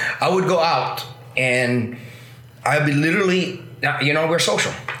said, I would go out and I'd be literally, we're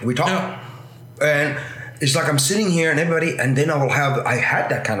social. We talk. Yeah. And it's like I'm sitting here and everybody, and then I had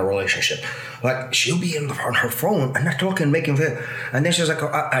that kind of relationship. Like, she'll be on her phone and not talking, making fit. And then she's like,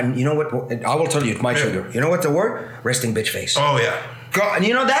 and you know what? I will tell you, it's my trigger. You know what the word? Resting bitch face. Oh, yeah. And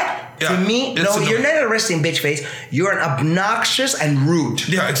you know that? Yeah. To me, you're not a resting bitch face. You're an obnoxious and rude.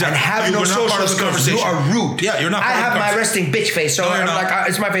 Yeah, exactly. And have no social skills. You are rude. Yeah, you're not. I have my resting bitch face, so I'm like,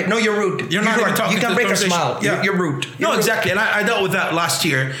 it's my face. No, you're rude. You're not even talking. You can break a smile. Yeah. You're rude. No, exactly. And I dealt with that last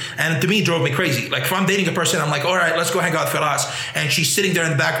year, and to me, it drove me crazy. Like, if I'm dating a person, I'm like, all right, let's go hang out with Firas, and she's sitting there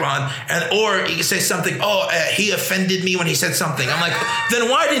in the background, or he says something. He offended me when he said something. I'm like, then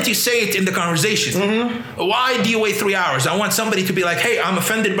why didn't you say it in the conversation? Mm-hmm. Why do you wait 3 hours? I want somebody to be like, hey, I'm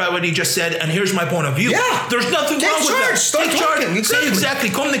offended by what he just said, and here's my point of view. Yeah. There's nothing wrong with that. Take charge. Exactly.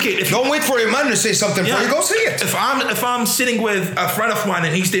 Communicate. Don't wait for your man to say something before you go see it. If I'm sitting with a friend of mine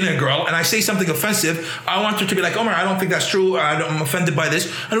and he's dating a girl and I say something offensive, I want her to be like, Omar, I don't think that's true. I'm offended by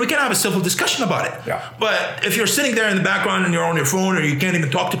this, and we can have a civil discussion about it. Yeah. But if you're sitting there in the background and you're on your phone or you can't even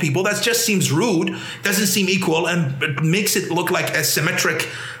talk to people, that just seems rude. Doesn't seem equal, and it makes it look like a symmetric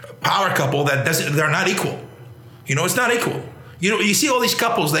power couple they're not equal. It's not equal. You see all these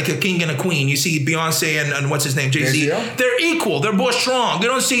couples like a king and a queen. You see Beyonce and what's his name, Jay-Z. They're equal. They're both strong. You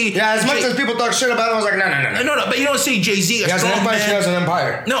don't see... Yeah, as much as people talk shit about him, I was like, no. No, but you don't see Jay-Z, he has an empire, she has an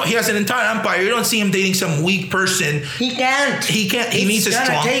empire. No, he has an entire empire. You don't see him dating some weak person. He can't. He needs a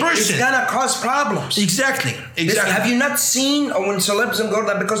strong person. It's gonna cause problems. Exactly. Have you not seen when celebs go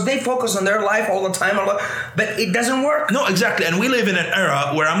that because they focus on their life all the time, but it doesn't work? No, exactly. And we live in an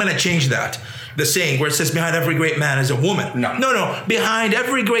era where I'm going to change that. The saying where it says behind every great man is a woman. No. Behind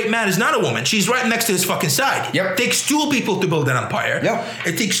every great man is not a woman. She's right next to his fucking side. Yep. It takes two people to build an empire. Yep.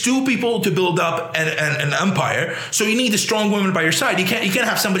 It takes two people to build up an empire. So you need a strong woman by your side. You can't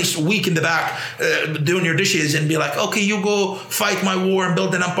have somebody weak in the back doing your dishes and be like, okay, you go fight my war and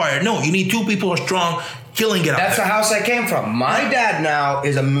build an empire. No, you need two people who are strong, killing it. That's the house I came from. My dad now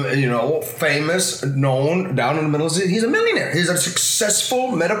is famous, known down in the middle of the city. He's a millionaire. He's a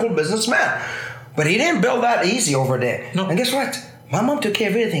successful medical businessman. But he didn't build that easy over there. No. And guess what? My mom took care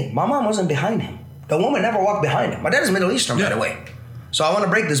of everything. My mom wasn't behind him. The woman never walked behind him. My dad is Middle Eastern, by the way. So I want to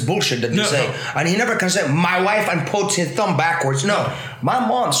break this bullshit that you say. And he never can say, my wife, and puts his thumb backwards. No. My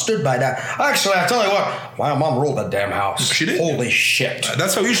mom stood by that. Actually, I tell you what, my mom ruled that damn house. She did? Holy shit.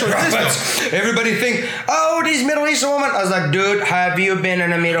 That's how usually it is. Everybody think, oh, these Middle Eastern women. I was like, dude, have you been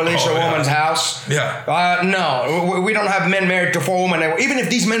in a Middle Eastern woman's house? Yeah. No. We don't have men married to 4 women. Even if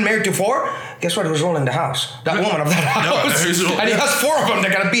these men married to 4, guess what? It was ruling the house. That woman of that house. And he has 4 of them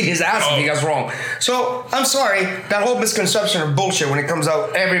that gotta beat his ass if he gets wrong. So I'm sorry, that whole misconception of bullshit when it comes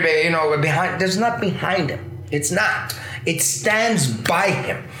out everybody, behind, there's not behind him. It's not. It stands by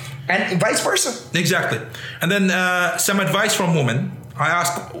him. And vice versa. Exactly. And then some advice from women. I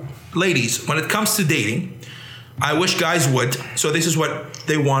ask ladies, when it comes to dating, I wish guys would. So this is what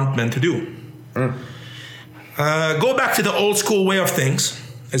they want men to do. Go back to the old school way of things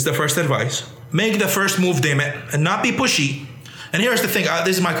is the first advice. Make the first move, damn it, and not be pushy. And here's the thing.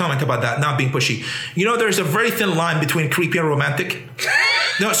 This is my comment about that, not being pushy. There's a very thin line between creepy and romantic.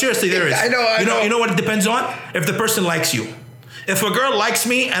 No, seriously, there is. I know. You know what it depends on? If the person likes you. If a girl likes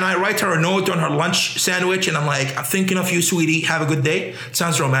me and I write her a note on her lunch sandwich and I'm like, I'm thinking of you, sweetie, have a good day, it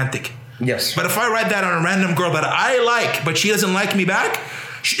sounds romantic. Yes. But if I write that on a random girl that I like, but she doesn't like me back,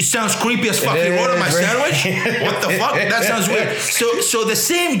 it sounds creepy as fuck. You order my sandwich? What the fuck? That sounds weird. So the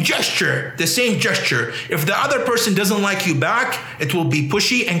same gesture, if the other person doesn't like you back, it will be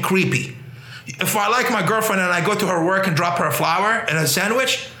pushy and creepy. If I like my girlfriend and I go to her work and drop her a flower and a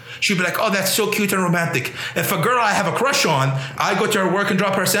sandwich, she'd be like, oh, that's so cute and romantic. If a girl I have a crush on, I go to her work and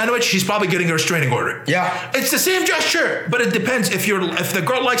drop her a sandwich, she's probably getting a restraining order. Yeah. It's the same gesture, but it depends. If the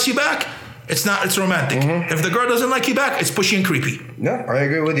girl likes you back, it's romantic. Mm-hmm. If the girl doesn't like you back, it's pushy and creepy. Yeah, I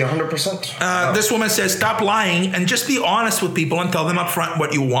agree with you 100%. This woman says, stop lying and just be honest with people and tell them up front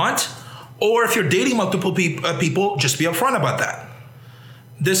what you want. Or if you're dating multiple people, just be upfront about that.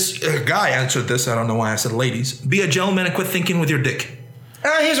 This guy answered this. I don't know why I said ladies. Be a gentleman and quit thinking with your dick.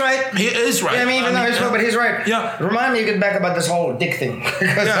 He's right. He is right. Yeah, even though he's right, but he's right. Yeah. Remind me to get back about this whole dick thing.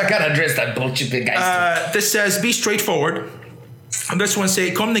 Because I gotta address that bullshit big guy. This says, be straightforward. And this one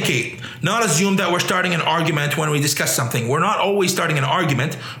say, communicate. Not assume that we're starting an argument when we discuss something. We're not always starting an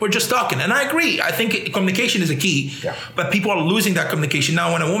argument. We're just talking. And I agree. I think communication is a key. Yeah. But people are losing that communication.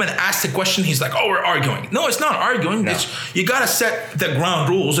 Now, when a woman asks a question, he's like, oh, we're arguing. No, it's not arguing. No. You got to set the ground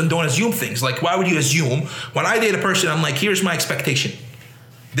rules and don't assume things. Like, why would you assume? When I date a person, I'm like, here's my expectation.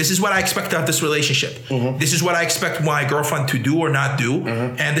 This is what I expect out of this relationship. Mm-hmm. This is what I expect my girlfriend to do or not do.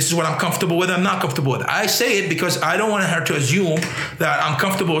 Mm-hmm. And this is what I'm comfortable with, I'm not comfortable with. I say it because I don't want her to assume that I'm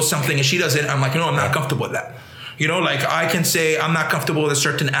comfortable with something and she doesn't. I'm like, I'm not comfortable with that. Like I can say I'm not comfortable with a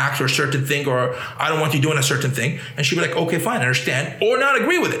certain act or a certain thing, or I don't want you doing a certain thing. And she'll be like, okay, fine, I understand. Or not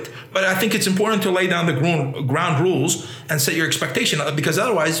agree with it. But I think it's important to lay down the ground rules and set your expectation, because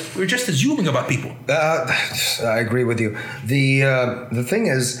otherwise we're just assuming about people. I agree with you. The thing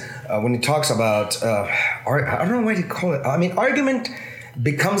is, when he talks about, I don't know what you call it. I mean, argument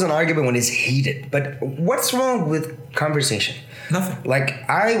becomes an argument when it's heated. But what's wrong with conversation? Nothing. Like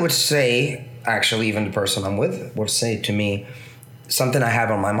I would say, actually, even the person I'm with would say to me something I have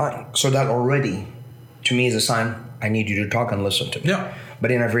on my mind. So that already, to me, is a sign I need you to talk and listen to me. Yeah.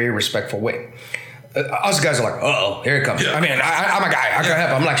 But in a very respectful way. Us guys are like, uh-oh, here it comes. Yeah. I mean, I'm a guy. I can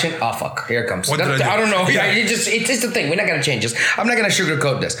help. I'm like, oh, fuck, here it comes. I don't know. Yeah. It's the thing. We're not going to change this. I'm not going to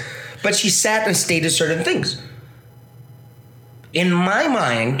sugarcoat this. But she sat and stated certain things. In my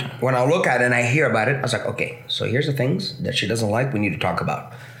mind, when I look at it and I hear about it, I was like, okay, so here's the things that she doesn't like we need to talk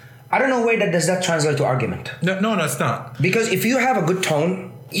about. I don't know where does that translate to argument. No, it's not. Because if you have a good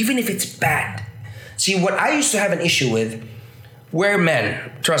tone, even if it's bad. See, what I used to have an issue with, we're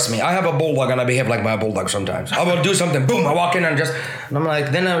men. Trust me, I have a bulldog and I behave like my bulldog sometimes. I will do something, boom, I walk in and I'm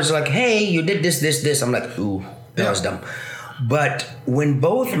like, then I was like, hey, you did this. I'm like, ooh, that was dumb. But when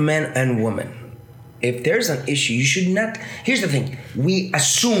both men and women, if there's an issue, you should not. Here's the thing. We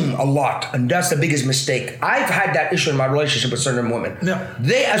assume a lot, and that's the biggest mistake. I've had that issue in my relationship with certain women. Yeah.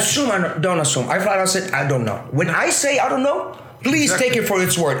 They assume and don't assume. I flat out said, I don't know. When I say I don't know, please take it for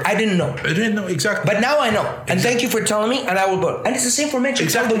its word. I didn't know. I didn't know, exactly. But now I know. And thank you for telling me, and I will go. And it's the same for men.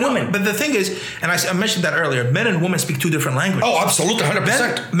 Exactly. Tell the women. But the thing is, and I mentioned that earlier, men and women speak two different languages. Oh, absolutely,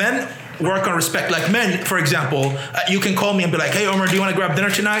 100%. Men work on respect. Like men, for example, you can call me and be like, hey, Omar, do you want to grab dinner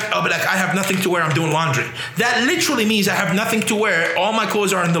tonight? I'll be like, I have nothing to wear. I'm doing laundry. That literally means I have nothing to wear. All my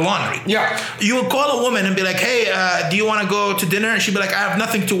clothes are in the laundry. Yeah. You would call a woman and be like, hey, do you want to go to dinner? And she'd be like, I have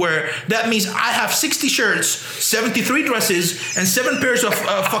nothing to wear. That means I have 60 shirts, 73 dresses, and 7 pairs of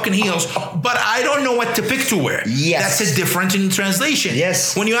fucking heels, but I don't know what to pick to wear. Yes. That's a difference in translation.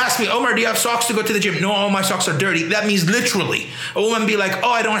 Yes. When you ask me, Omar, do you have socks to go to the gym? No, all my socks are dirty. That means literally. A woman be like,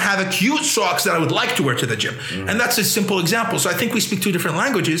 oh, I don't have a cute socks that I would like to wear to the gym. And that's a simple example. So I think we speak two different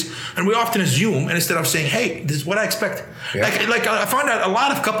languages, and we often assume, and instead of saying, hey, this is what I expect. Yeah. Like I found out a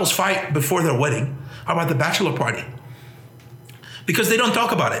lot of couples fight before their wedding about the bachelor party, because they don't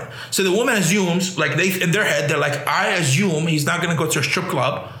talk about it. So the woman assumes, like in their head, they're like, I assume he's not going to go to a strip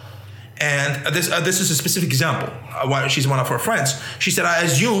club. And this is a specific example. She's one of her friends. She said, I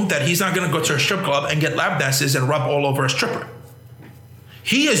assume that he's not going to go to a strip club and get lap dances and rub all over a stripper.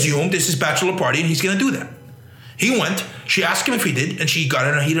 He assumed this is bachelor party and he's going to do that. He went, she asked him if he did, and she got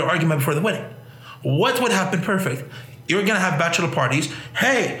in a heated argument before the wedding. What would happen perfect? You're going to have bachelor parties.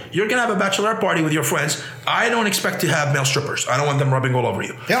 Hey, you're going to have a bachelorette party with your friends. I don't expect to have male strippers. I don't want them rubbing all over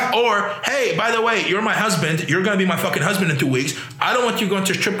you. Yeah. Or, hey, by the way, you're my husband. You're going to be my fucking husband in 2 weeks. I don't want you going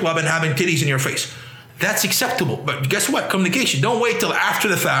to a strip club and having titties in your face. That's acceptable. But guess what? Communication. Don't wait till after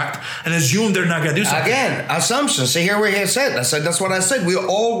the fact and assume they're not going to do something. Again, assumption. See, here we said. That's what I said. We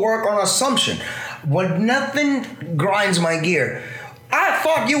all work on assumption. When nothing grinds my gear. I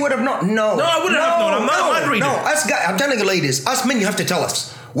thought you would have known. No, I wouldn't have known. I'm not a mind reader. No, us guys, I'm telling you, ladies, us men, you have to tell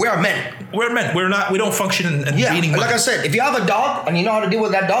us. We are men. We're men. We don't function in reading. Like I said, if you have a dog and you know how to deal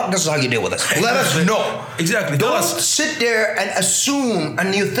with that dog, this is how you deal with us. Let us know. Exactly. Don't sit there and assume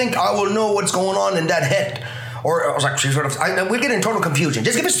and you think I will know what's going on in that head. Or I was like, we're getting total confusion.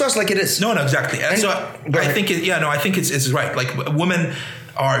 Just give it to us like it is. No, exactly. And so I think it's right. Like, women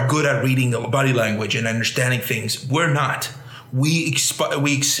are good at reading body language and understanding things. We're not. We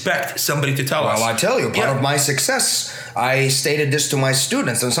expect somebody to tell us. Well, I tell you, part of my success, I stated this to my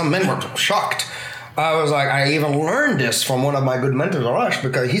students, and some men were shocked. I was like, I even learned this from one of my good mentors, Arash,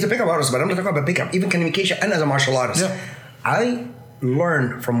 because he's a pickup artist, but I'm talking about pickup, even communication, and as a martial artist. Yeah. I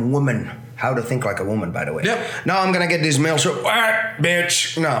learned from women how to think like a woman, by the way. Yep. Now I'm going to get these male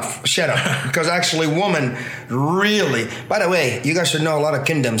bitch. No, shut up. Because actually woman really, by the way, you guys should know a lot of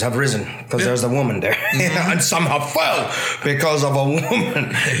kingdoms have risen because there's a woman there. And some have fell because of a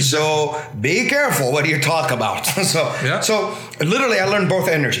woman. So be careful what you talk about. So literally I learned both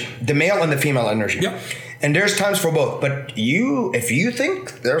energy, the male and the female energy. Yeah. And there's times for both. But if you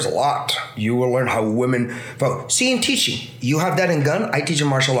think there's a lot, you will learn how women vote. See, in teaching, you have that in gun. I teach in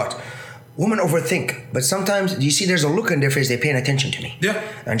martial arts. Women overthink, but sometimes you see there's a look in their face, they're paying attention to me. Yeah.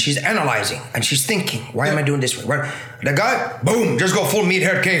 And she's analyzing and she's thinking, why am I doing this? The guy, boom, just go full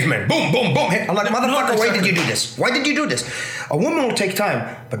meathead caveman. Boom, boom, boom. I'm like, motherfucker, why did you do this? Why did you do this? A woman will take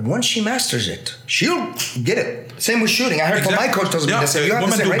time, but once she masters it, she'll get it. Same with shooting. I heard from my coach tells me this.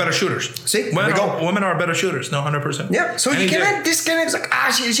 Women do better shooters. See, women are better shooters. No, 100%. Yeah. So you cannot disconnect. It's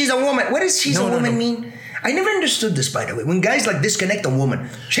like, she's a woman. What does she's a woman mean? I never understood this, by the way. When guys like disconnect a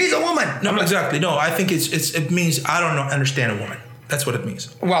woman, she's a woman. No, exactly. No, I think it means I don't understand a woman. That's what it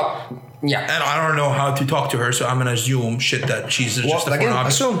means. Well, yeah. And I don't know how to talk to her, so I'm gonna assume shit that she's just a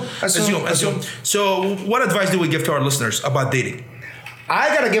pornographer. Assume. So, what advice do we give to our listeners about dating? I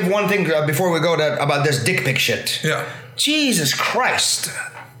gotta give one thing before we go about this dick pic shit. Yeah. Jesus Christ.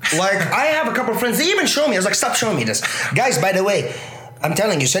 Like, I have a couple of friends. They even show me. I was like, stop showing me this, guys. By the way, I'm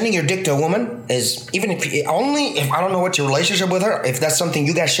telling you, sending your dick to a woman is, even if I don't know what your relationship with her, if that's something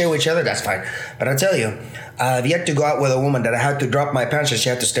you guys share with each other, that's fine. But I tell you, I've yet to go out with a woman that I had to drop my pants and she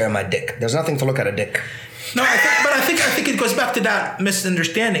had to stare at my dick. There's nothing to look at a dick. No, I think it goes back to that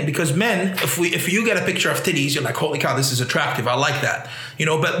misunderstanding, because men, if you get a picture of titties, you're like, holy cow, this is attractive. I like that.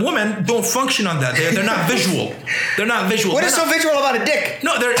 But women don't function on that. They're not visual. They're not visual. What is so visual about a dick?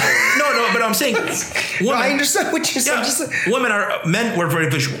 No, but I'm saying women, I understand what you're saying. Men, we're very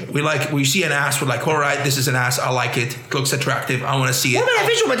visual. We see an ass, we're like, all right, this is an ass. I like it. It looks attractive. I want to see it. Women are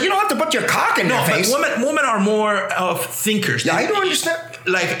visual, but you don't have to put your cock in their face. But women are more of thinkers. Yeah, I don't understand.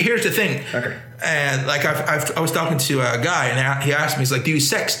 Like, here's the thing. Okay. And like I was talking to a guy, and he asked me, he's like, do you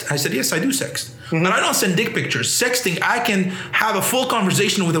sext? I said, yes, I do sext. Mm-hmm. But I don't send dick pictures. Sexting, I can have a full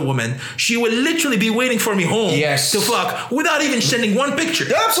conversation with a woman. She will literally be waiting for me home to fuck without even sending one picture.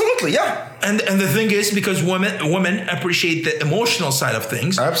 Yeah, absolutely, yeah. And the thing is, because women appreciate the emotional side of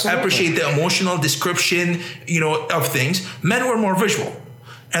things, appreciate the emotional description, of things. Men were more visual,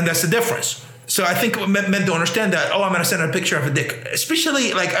 and that's the difference. So I think men don't understand that. Oh, I'm going to send her a picture of a dick.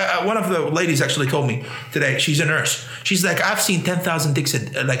 Especially, like, one of the ladies actually told me today. She's a nurse. She's like, I've seen 10,000 dicks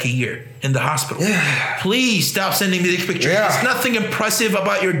a year in the hospital. Yeah. Please stop sending me dick pictures. Yeah. There's nothing impressive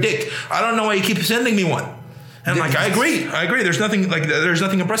about your dick. I don't know why you keep sending me one. And I'm like, I agree. There's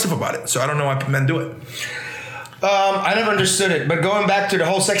nothing impressive about it. So I don't know why men do it. I never understood it, but going back to the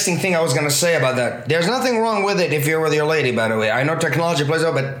whole sexting thing, I was going to say about that. There's nothing wrong with it if you're with your lady, by the way. I know technology plays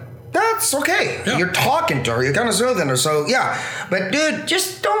out, but that's okay. Yeah. You're talking to her. You're kind of soothing her. So, yeah. But, dude,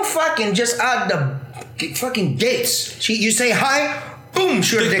 just don't just add the fucking gates. You say hi, boom,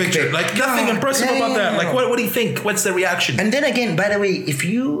 shoot a dick pic. Like nothing impressive about that. Like what do you think? What's the reaction? And then again, by the way, if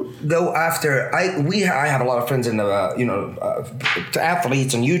you go after, I have a lot of friends in the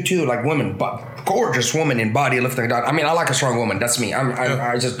athletes and you too, like women, but gorgeous women in bodylifting. I mean, I like a strong woman. That's me.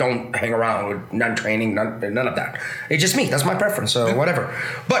 I just don't hang around with non-training, none of that. It's just me. That's my preference. So whatever.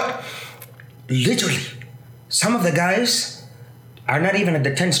 But literally, some of the guys are not even at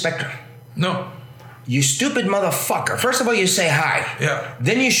the 10 spectrum. No. You stupid motherfucker. First of all, you say hi. Yeah.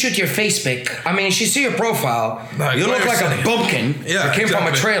 Then you shoot your face pic. I mean, she see your profile. You look like a bumpkin. Yeah, that came from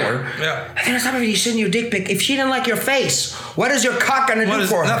a trailer. Yeah. And then on top of it, you send your dick pic. If she didn't like your face, what is your cock gonna do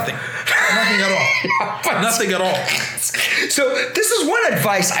for her? Nothing. Nothing at all. Nothing at all. So this is one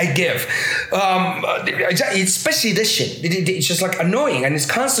advice I give. Especially this shit. It's just like annoying, and it's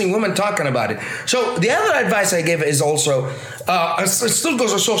constantly women talking about it. So the other advice I give is also, it still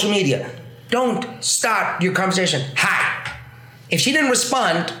goes on social media. Don't start your conversation. Hi. If she didn't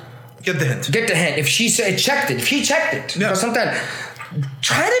respond, get the hint. If she said checked it, because sometimes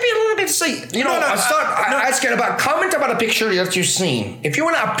try to be a little bit say, asking about comment about a picture that you've seen. If you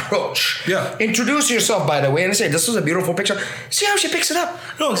want to approach, introduce yourself by the way and say this is a beautiful picture. See how she picks it up.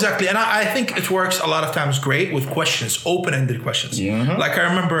 No, exactly, and I think it works a lot of times great with questions, open-ended questions. Mm-hmm. Like I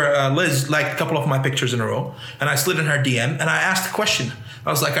remember Liz liked a couple of my pictures in a row, and I slid in her DM and I asked a question. I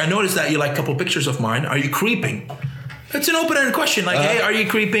was like, I noticed that you like a couple pictures of mine. Are you creeping? It's an open-ended question. Like, hey, are you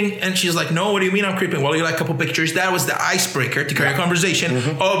creeping? And she's like, no, what do you mean I'm creeping? Well, you like a couple pictures. That was the icebreaker to carry a conversation.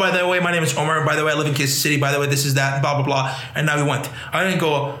 Mm-hmm. Oh, by the way, my name is Omar. By the way, I live in Kansas City. By the way, this is that, blah, blah, blah. And now we went. I didn't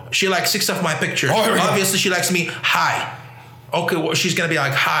go, she likes 6 of my pictures. Obviously, she likes me. Hi. Okay, well, she's going to be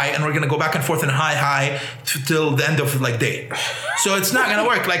like, hi. And we're going to go back and forth and hi, till the end of like day. So it's not going to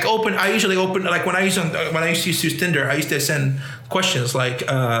work. Like I usually open, like when I used to use Tinder, I used to send questions like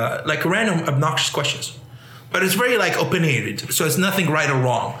random obnoxious questions. But it's very like opinionated, so it's nothing right or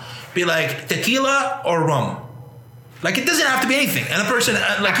wrong. Be like tequila or rum. Like it doesn't have to be anything. And a person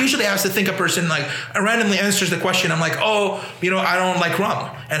usually has to think a person like randomly answers the question. I'm like, I don't like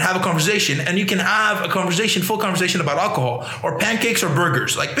rum, and have a conversation. And you can have a full conversation about alcohol or pancakes or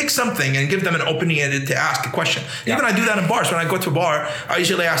burgers. Like pick something and give them an opening to ask a question. Yeah. Even I do that in bars. When I go to a bar, I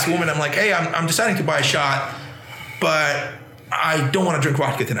usually ask a woman, I'm like, hey, I'm deciding to buy a shot, but I don't want to drink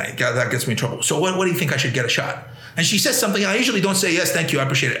vodka tonight. That gets me in trouble. So what do you think I should get a shot? And she says something, and I usually don't say, yes, thank you, I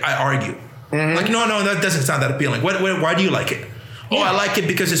appreciate it. I argue. Mm-hmm. Like, no, that doesn't sound that appealing. Why do you like it? Yeah. Oh, I like it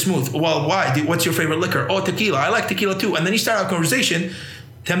because it's smooth. Well, why? What's your favorite liquor? Oh, tequila. I like tequila too. And then you start a conversation.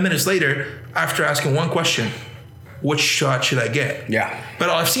 10 minutes later, after asking one question, which shot should I get? Yeah. But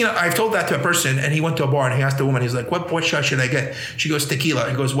I've told that to a person, and he went to a bar and he asked the woman, he's like, what shot should I get? She goes, tequila.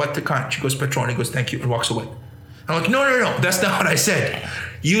 He goes, what the kind? She goes, Patron. He goes, thank you, and walks away. I'm like, no, that's not what I said.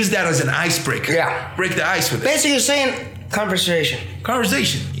 Use that as an icebreaker. Yeah. Break the ice with it. Basically, you're saying conversation.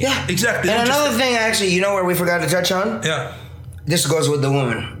 Yeah. Exactly. And another thing, actually, where we forgot to touch on? Yeah. This goes with the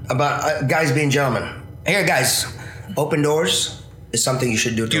woman, about guys being gentlemen. Here, guys, open doors is something you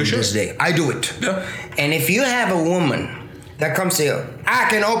should do to this day. I do it. Yeah. And if you have a woman that comes to you, I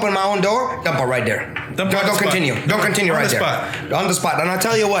can open my own door, dump her right there. Don't continue. Don't continue right there. On the spot. And I'll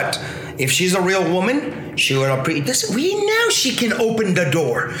tell you what, if she's a real woman, she will appreciate this. We know she can open the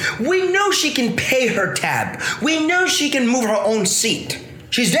door. We know she can pay her tab. We know she can move her own seat.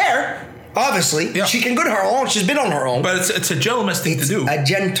 She's there. Obviously, she can go to her own. She's been on her own. But it's a gentleman's thing to do. A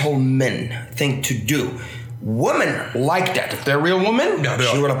gentleman thing to do. Women like that. If they're a real woman,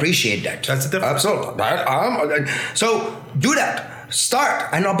 she will appreciate that. That's the difference. Absolutely. So do that.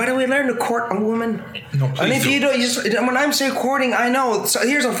 Start. I know. By the way, learn to court a woman. No, please. And if you don't, when I'm saying courting, I know. So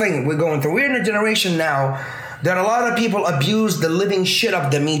here's the thing we're going through. We're in a generation now that a lot of people abuse the living shit of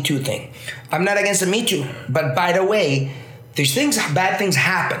the Me Too thing. I'm not against the Me Too, but by the way, bad things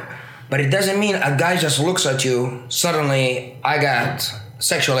happen. But it doesn't mean a guy just looks at you, suddenly I got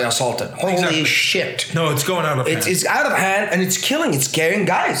sexually assaulted. Holy shit. No, it's going out of hand. It's out of hand, and it's killing. It's scaring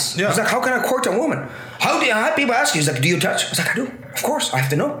guys. Yeah. It's like, how can I court a woman? I have people ask you, it's like, do you touch? It's like, I do. Of course, I have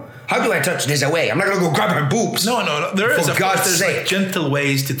to know. How do I touch? There's a way. I'm not going to go grab her boobs. No. There is. For God's sake. Like gentle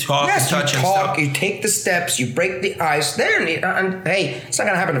ways to talk and touch and stuff. You take the steps. You break the ice. And hey, it's not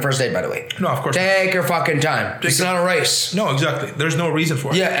going to happen the first date, by the way. No, of course Take your fucking time. It's not a race. No, exactly. There's no reason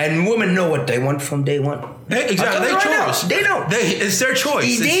for it. Yeah, and women know what they want from day one. Exactly. They choose. They know. It's their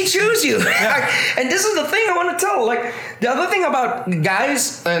choice. They choose you. Yeah. And this is the thing I want to tell. Like, the other thing about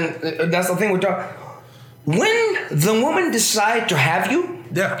guys, and that's the thing we're talking. When the woman decide to have you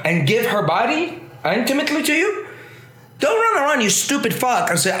and give her body intimately to you, don't run around, you stupid fuck,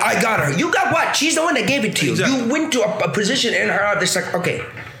 and say, I got her. You got what? She's the one that gave it to you. Exactly. You went to a position in her that's like, okay,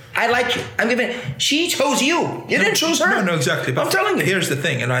 I like you. She chose you. You didn't choose her. No, exactly. But I'm telling you. Here's the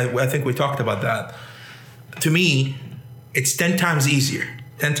thing, and I think we talked about that. To me, it's 10 times easier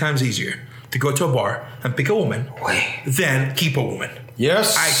to go to a bar and pick a woman than keep a woman.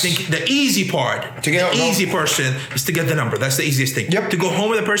 Yes. I think the easy part, person is to get the number. That's the easiest thing. Yep. To go home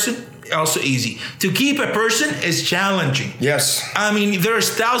with a person, also easy. To keep a person is challenging. Yes. I mean, there's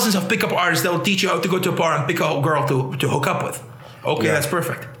thousands of pickup artists that will teach you how to go to a bar and pick a girl to hook up with. Okay, that's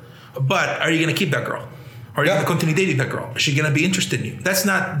perfect. But are you going to keep that girl? Are you going to continue dating that girl? Is she going to be interested in you? That's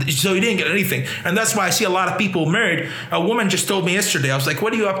not, so you didn't get anything. And that's why I see a lot of people married. A woman just told me yesterday, I was like,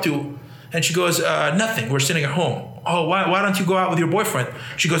 what are you up to? And she goes, nothing. We're sitting at home. Oh, why don't you go out with your boyfriend?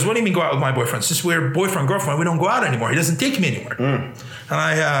 She goes, what do you mean go out with my boyfriend? Since we're boyfriend, girlfriend, we don't go out anymore. He doesn't take me anywhere. And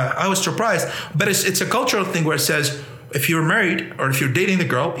I was surprised. But it's a cultural thing where it says, if you're married or if you're dating the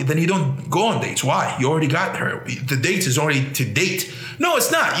girl, then you don't go on dates. Why? You already got her. The dates is already to date. No, it's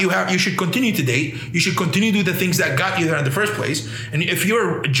not. You should continue to date. You should continue to do the things that got you there in the first place. And if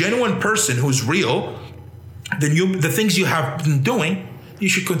you're a genuine person who's real, then the things you have been doing, you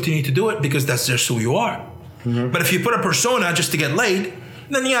should continue to do it because that's just who you are. But if you put a persona just to get laid,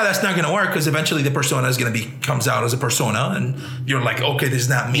 then that's not going to work because eventually the persona is going to comes out as a persona and you're like, okay, this is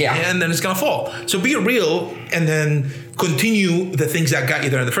not me. And then it's going to fall. So be real and then continue the things that got you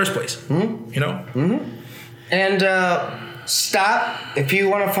there in the first place. You know? And stop. If you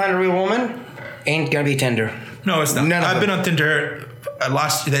want to find a real woman, ain't going to be Tinder. No, it's not. I've been on Tinder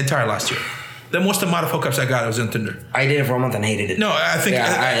the entire last year. The most amount of hookups I got was on Tinder. I did it for a month and hated it. No, I think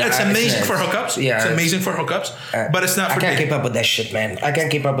it's amazing for hookups. Yeah, it's amazing for hookups, but it's not for I can't keep up with that shit, man. I can't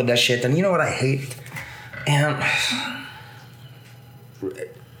keep up with that shit. And you know what I hate? And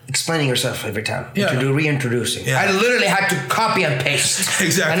explaining yourself every time. Reintroducing. Yeah. I literally had to copy and paste.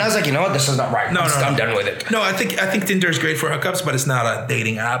 Exactly. And I was like, you know what? This is not right. I'm done with it. No, I think Tinder is great for hookups, but it's not a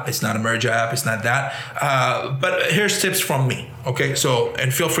dating app. It's not a merge app. It's not that. But here's tips from me. Okay, so,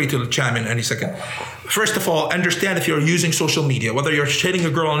 and feel free to chime in any second. First of all, understand if you're using social media, whether you're hitting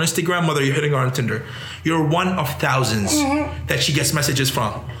a girl on Instagram, whether you're hitting her on Tinder, you're one of thousands that she gets messages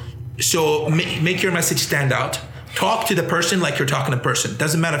from. So make your message stand out. Talk to the person like you're talking to a person.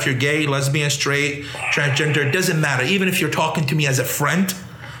 Doesn't matter if you're gay, lesbian, straight, transgender, doesn't matter. Even if you're talking to me as a friend,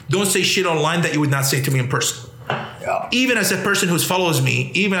 don't say shit online that you would not say to me in person. Yeah. Even as a person who follows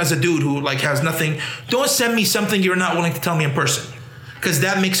me, even as a dude who has nothing, don't send me something you're not willing to tell me in person, because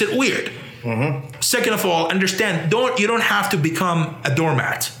that makes it weird. Second of all, understand, you don't have to become a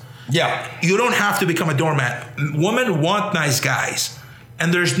doormat. Yeah. You don't have to become a doormat. Women want nice guys.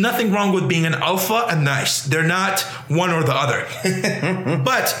 And there's nothing wrong with being an alpha and nice. They're not one or the other.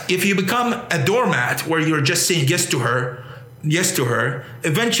 But if you become a doormat where you're just saying yes to her,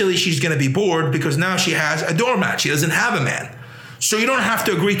 eventually she's going to be bored because now she has a doormat. She doesn't have a man. So you don't have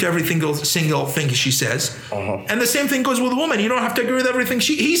to agree to every single thing she says. And the same thing goes with a woman. You don't have to agree with everything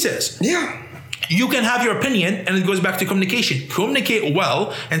he says. Yeah. You can have your opinion, and it goes back to communication. Communicate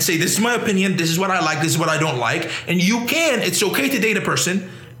well and say, this is my opinion, this is what I like, this is what I don't like. And it's okay to date a person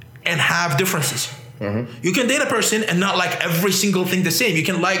and have differences. You can date a person and not like every single thing the same. You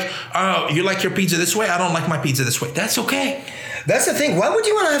can you like your pizza this way, I don't like my pizza this way. That's okay. That's the thing. Why would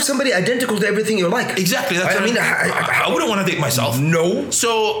you want to have somebody identical to everything you like? Exactly. That's I wouldn't want to date myself. No.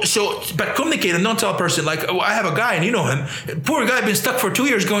 So, but communicate and don't tell a person I have a guy and you know him. Poor guy been stuck for 2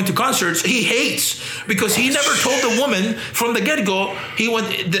 years going to concerts. He hates because he never told the woman from the get-go.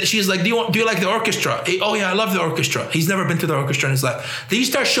 She's like, do you like the orchestra? Oh yeah, I love the orchestra. He's never been to the orchestra in his life. Then he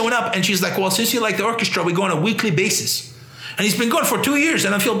starts showing up and she's like, well, since you like the orchestra, we go on a weekly basis. And he's been going for 2 years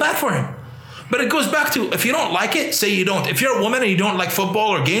and I feel bad for him. But it goes back to, if you don't like it, say you don't. If you're a woman and you don't like football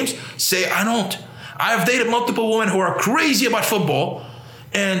or games, say I don't. I've dated multiple women who are crazy about football,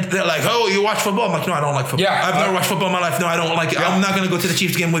 and they're like, oh, you watch football? I'm like, no, I don't like football. Yeah, I've never watched football in my life. No, I don't like it. Yeah. I'm not going to go to the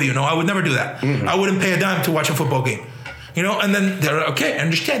Chiefs game with you. No, I would never do that. I wouldn't pay a dime to watch a football game. And then they're okay, I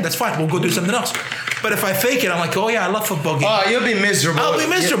understand, that's fine. We'll go do something else. But if I fake it, I'm like, oh yeah, I love football games. Oh, you'll be miserable. I'll be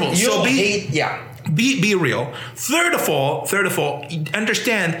miserable. So be real. Third of all,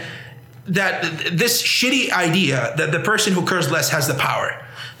 understand that this shitty idea that the person who cares less has the power.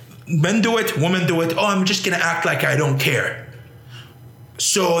 Men do it, women do it. Oh, I'm just going to act like I don't care.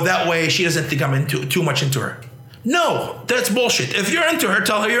 So that way she doesn't think I'm too much into her. No, that's bullshit. If you're into her,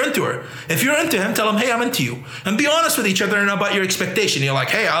 tell her you're into her. If you're into him, tell him, hey, I'm into you. And be honest with each other and about your expectation. You're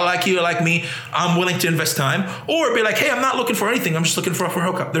like, hey, I like you, you like me. I'm willing to invest time. Or be like, hey, I'm not looking for anything. I'm just looking for a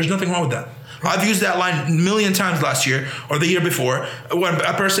hookup. There's nothing wrong with that. I've used that line a million times last year or the year before when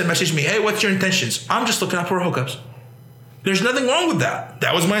a person messaged me, hey, what's your intentions? I'm just looking up for hookups. There's nothing wrong with that.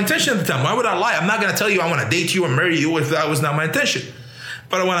 That was my intention at the time. Why would I lie? I'm not going to tell you I want to date you or marry you if that was not my intention.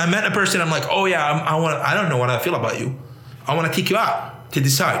 But when I met a person, I'm like, oh yeah, I don't know what I feel about you. I want to take you out to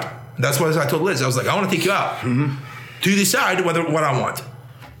decide. That's what I told Liz. I was like, I want to take you out to decide what I want.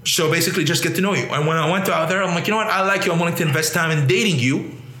 So basically just get to know you. And when I went out there, I'm like, you know what? I like you. I'm willing to invest time in dating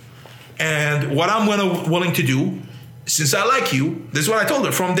you. And what I'm willing to do, since I like you, this is what I told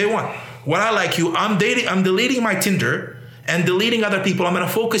her from day one. When I like you, I'm deleting my Tinder and deleting other people. I'm going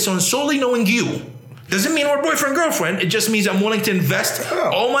to focus on solely knowing you. Doesn't mean we're boyfriend, girlfriend. It just means I'm willing to invest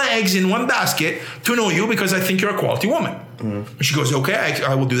all my eggs in one basket to know you because I think you're a quality woman. And she goes, okay,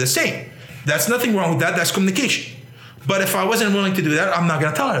 I will do the same. That's nothing wrong with that. That's communication. But if I wasn't willing to do that, I'm not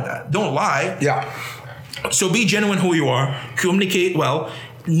going to tell her that. Don't lie. Yeah. So be genuine who you are. Communicate well.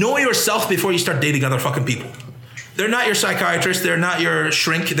 Know yourself before you start dating other fucking people. They're not your psychiatrist. They're not your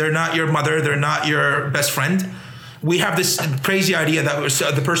shrink. They're not your mother. They're not your best friend. We have this crazy idea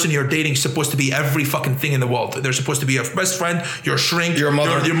that the person you're dating is supposed to be every fucking thing in the world. They're supposed to be your best friend, your shrink, your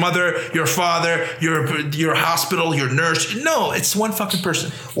mother, your father, your hospital, your nurse. No, it's one fucking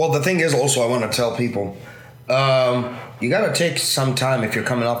person. Well, the thing is also, I want to tell people, you got to take some time if you're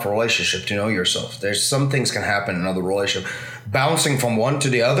coming up for a relationship to know yourself. There's some things can happen in another relationship. Bouncing from one to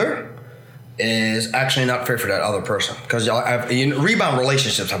the other is actually not fair for that other person because rebound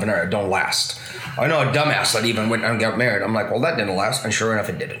relationships don't last. I know a dumbass that even went and got married. I'm like, well, that didn't last, and sure enough,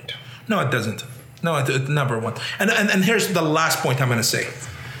 it didn't. No, it doesn't. No, it never went. And here's the last point I'm going to say.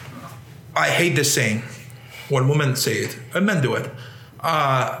 I hate this saying when women say it, and men do it.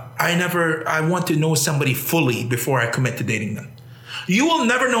 I want to know somebody fully before I commit to dating them. You will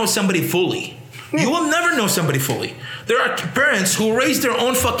never know somebody fully. You will never know somebody fully. There are parents who raise their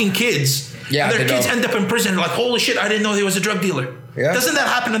own fucking kids. Yeah, and their kids end up in prison. Like, holy shit, I didn't know he was a drug dealer. Yeah. Doesn't that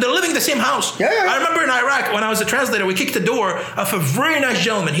happen? And they're living in the same house. Yeah. I remember in Iraq when I was a translator, we kicked the door of a very nice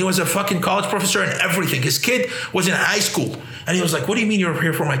gentleman. He was a fucking college professor and everything. His kid was in high school. And he was like, what do you mean you're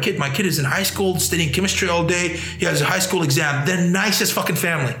here for my kid? My kid is in high school studying chemistry all day. He has a high school exam. The nicest fucking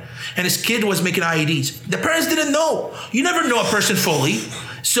family. And his kid was making IEDs. The parents didn't know. You never know a person fully.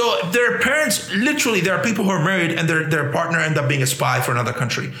 So their parents, literally, there are people who are married and their partner end up being a spy for another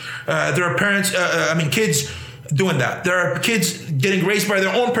country. There are parents, kids doing that. There are kids getting raised by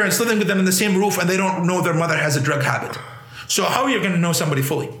their own parents, living with them in the same roof, and they don't know their mother has a drug habit. So how are you going to know somebody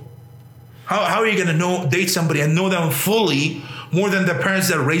fully? How are you going to date somebody and know them fully more than the parents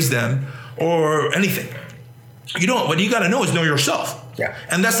that raised them or anything? You don't. What you got to know is know yourself. Yeah.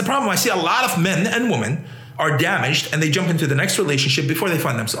 And that's the problem. I see a lot of men and women are damaged and they jump into the next relationship before they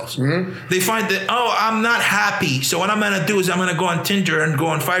find themselves. Mm-hmm. They find that, I'm not happy. So what I'm going to do is I'm going to go on Tinder and go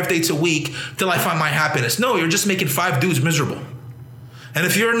on 5 dates a week till I find my happiness. No, you're just making 5 dudes miserable. And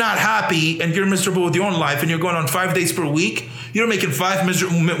if you're not happy and you're miserable with your own life and you're going on 5 dates per week, you're making 5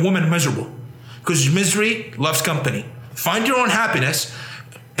 women miserable. Because misery loves company. Find your own happiness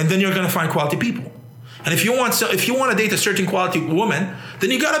and then you're going to find quality people. And if you want to date a certain quality woman, then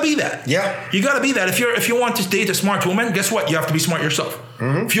you got to be that. Yeah. You got to be that. If you want to date a smart woman, guess what? You have to be smart yourself.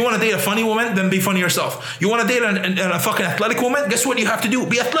 Mm-hmm. If you want to date a funny woman, then be funny yourself. You want to date a fucking athletic woman, guess what you have to do?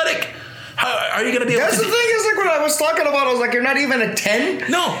 Be athletic. How are you going to be able to... That's the thing is, like, when I was talking about, I was like, you're not even a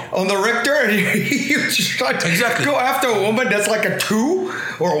 10 on the Richter, and you just try to go after a woman that's like a 2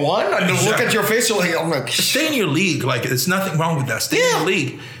 or 1, and look at your face, you're like, I'm like... Stay in your league. Like, there's nothing wrong with that. Stay in your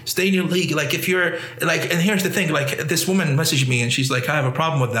league. Stay in your league. Like, if you're... Like, and here's the thing. Like, this woman messaged me, and she's like, I have a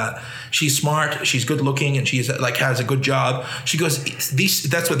problem with that. She's smart, she's good looking, and she's, like, has a good job. She goes,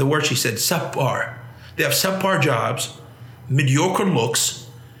 that's what the word she said, subpar. They have subpar jobs, mediocre looks,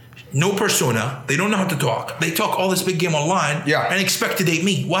 no persona. They don't know how to talk. They talk all this big game online and expect to date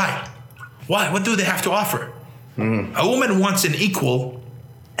me. Why? What do they have to offer? Mm-hmm. A woman wants an equal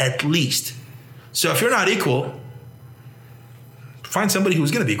at least. So if you're not equal, find somebody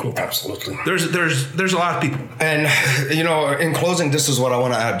who's going to be equal. Absolutely. There's a lot of people. And, in closing, this is what I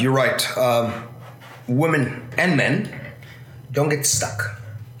want to add. You're right. Women and men, don't get stuck.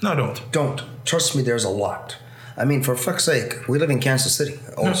 No, don't. Don't. Trust me, there's a lot. I mean, for fuck's sake, we live in Kansas City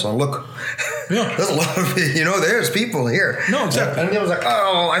also. Yeah. Look, there's a lot of, there's people here. No, exactly. And it was like,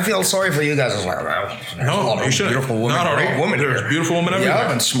 I feel sorry for you guys. I was like, no, you shouldn't. Beautiful women. Not great women. There's beautiful women everywhere.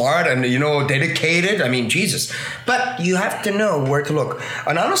 Yeah, and smart and, dedicated. I mean, Jesus. But you have to know where to look.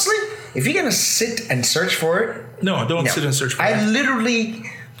 And honestly, if you're going to sit and search for it. No, don't sit and search for it. I literally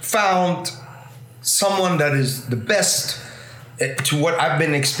found someone that is the best to what I've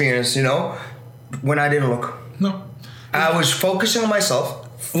been experienced, when I didn't look. No. I was focusing on myself.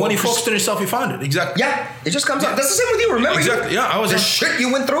 When you focused on yourself, you found it. Exactly. Yeah. It just comes out. That's the same with you. Remember? Exactly. Yeah. I was the shit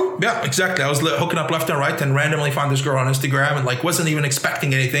you went through. Yeah. Exactly. I was hooking up left and right and randomly found this girl on Instagram and wasn't even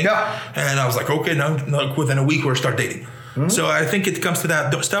expecting anything. Yeah. And I was like, okay, now within a week we'll start dating. Mm-hmm. So I think it comes to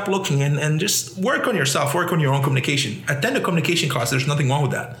that. Don't stop looking and just work on yourself. Work on your own communication. Attend a communication class. There's nothing wrong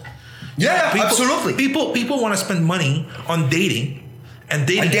with that. Yeah, absolutely. People want to spend money on dating. And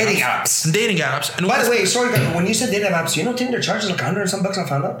dating apps. And dating apps. And by the way, sorry, when you said dating apps, you know Tinder charges like $100 and some bucks, I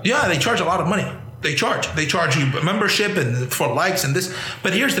found out? Yeah, they charge a lot of money. They charge you membership and for likes and this.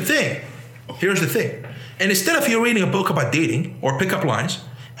 But here's the thing. And instead of you reading a book about dating or pickup lines,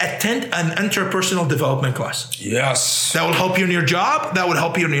 attend an interpersonal development class. Yes. That will help you in your job. That would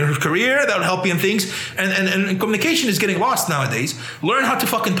help you in your career. That will help you in things. And communication is getting lost nowadays. Learn how to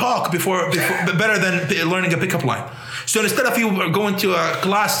fucking talk before better than learning a pickup line. So instead of you going to a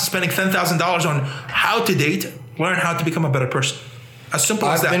class spending $10,000 on how to date, learn how to become a better person. As simple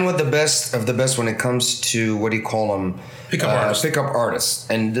as that. I've been with the best of the best when it comes to, what do you call them? Pickup artists.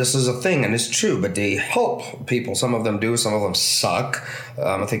 And this is a thing, and it's true, but they help people. Some of them do, some of them suck.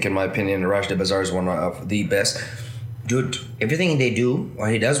 I think, in my opinion, Rajda Bazaar is one of the best. Dude, everything they do, or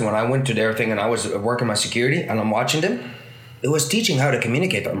he does, when I went to their thing and I was working my security and I'm watching them, it was teaching how to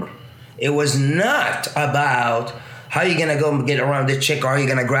communicate them. It was not about how you gonna go get around this chick, or are you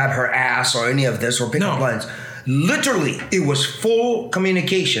gonna grab her ass, or any of this, or pick up lines. Literally, it was full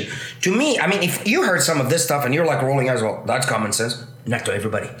communication. To me, I mean, if you heard some of this stuff and you're like rolling eyes, well, that's common sense. Not to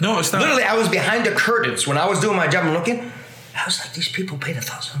everybody. No, it's not. Literally, I was behind the curtains when I was doing my job and looking. I was like, these people paid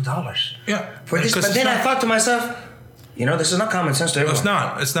 $1,000. Yeah. For this, but then I thought to myself, this is not common sense to everyone.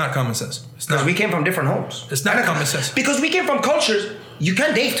 It's not common sense. Because we came from different homes. It's not common sense. Because we came from cultures you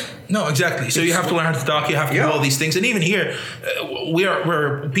can't date. No, exactly. So you have to learn how to talk. You have to do all these things. And even here,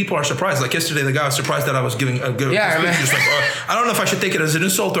 where people are surprised. Like yesterday, the guy was surprised that I was giving a good speech. He was like, I don't know if I should take it as an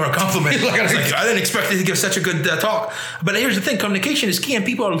insult or a compliment. I didn't expect you to give such a good talk. But here's the thing. Communication is key, and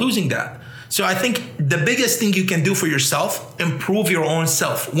people are losing that. So I think the biggest thing you can do for yourself, improve your own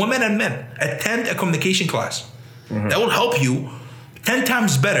self. Women and men, attend a communication class. Mm-hmm. That will help you 10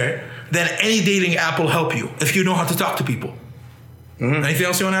 times better than any dating app will help you if you know how to talk to people. Mm-hmm. Anything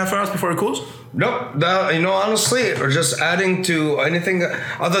else you want to add for us before it cools? Nope. Honestly, or just adding to anything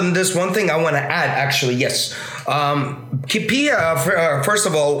other than this one thing I want to add, actually, yes. First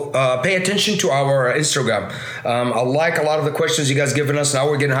of all, pay attention to our Instagram. I like a lot of the questions you guys given us. Now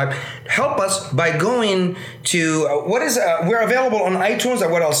we're getting hyped. Help us by going to, we're available on iTunes, or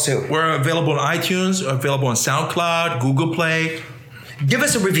what else too? We're available on iTunes, available on SoundCloud, Google Play. Give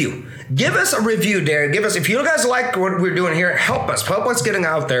us a review. Give us a review there. If you guys like what we're doing here, help us getting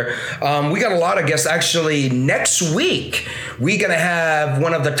out there. We got a lot of guests. Actually, next week, we're going to have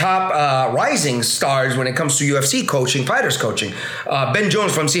one of the top rising stars when it comes to UFC coaching, fighters coaching. Ben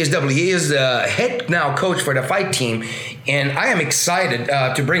Jones from CSW. He is the head now coach for the fight team. And I am excited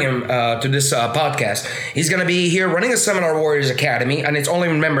to bring him to this podcast. He's going to be here running a seminar, Warriors Academy, and it's only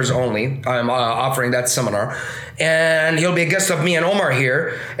members only. I'm offering that seminar. And he'll be a guest of me and Omar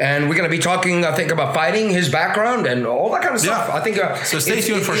here. And we're going to be talking, I think, about fighting, his background, and all that kind of stuff. I think so stay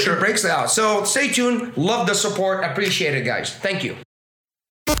tuned for sure. It breaks it out. So stay tuned. Love the support. Appreciate it, guys. Thank you.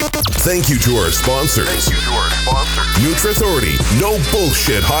 Thank you to our sponsors. Nutrauthority, no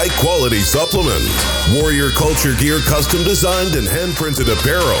bullshit, high quality supplement. Warrior Culture Gear, custom designed and hand printed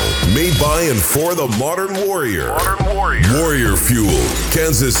apparel, made by and for the modern warrior. Warrior Fuel,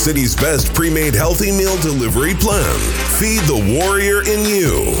 Kansas City's best pre-made healthy meal delivery plan. Feed the warrior in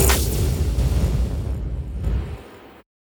you.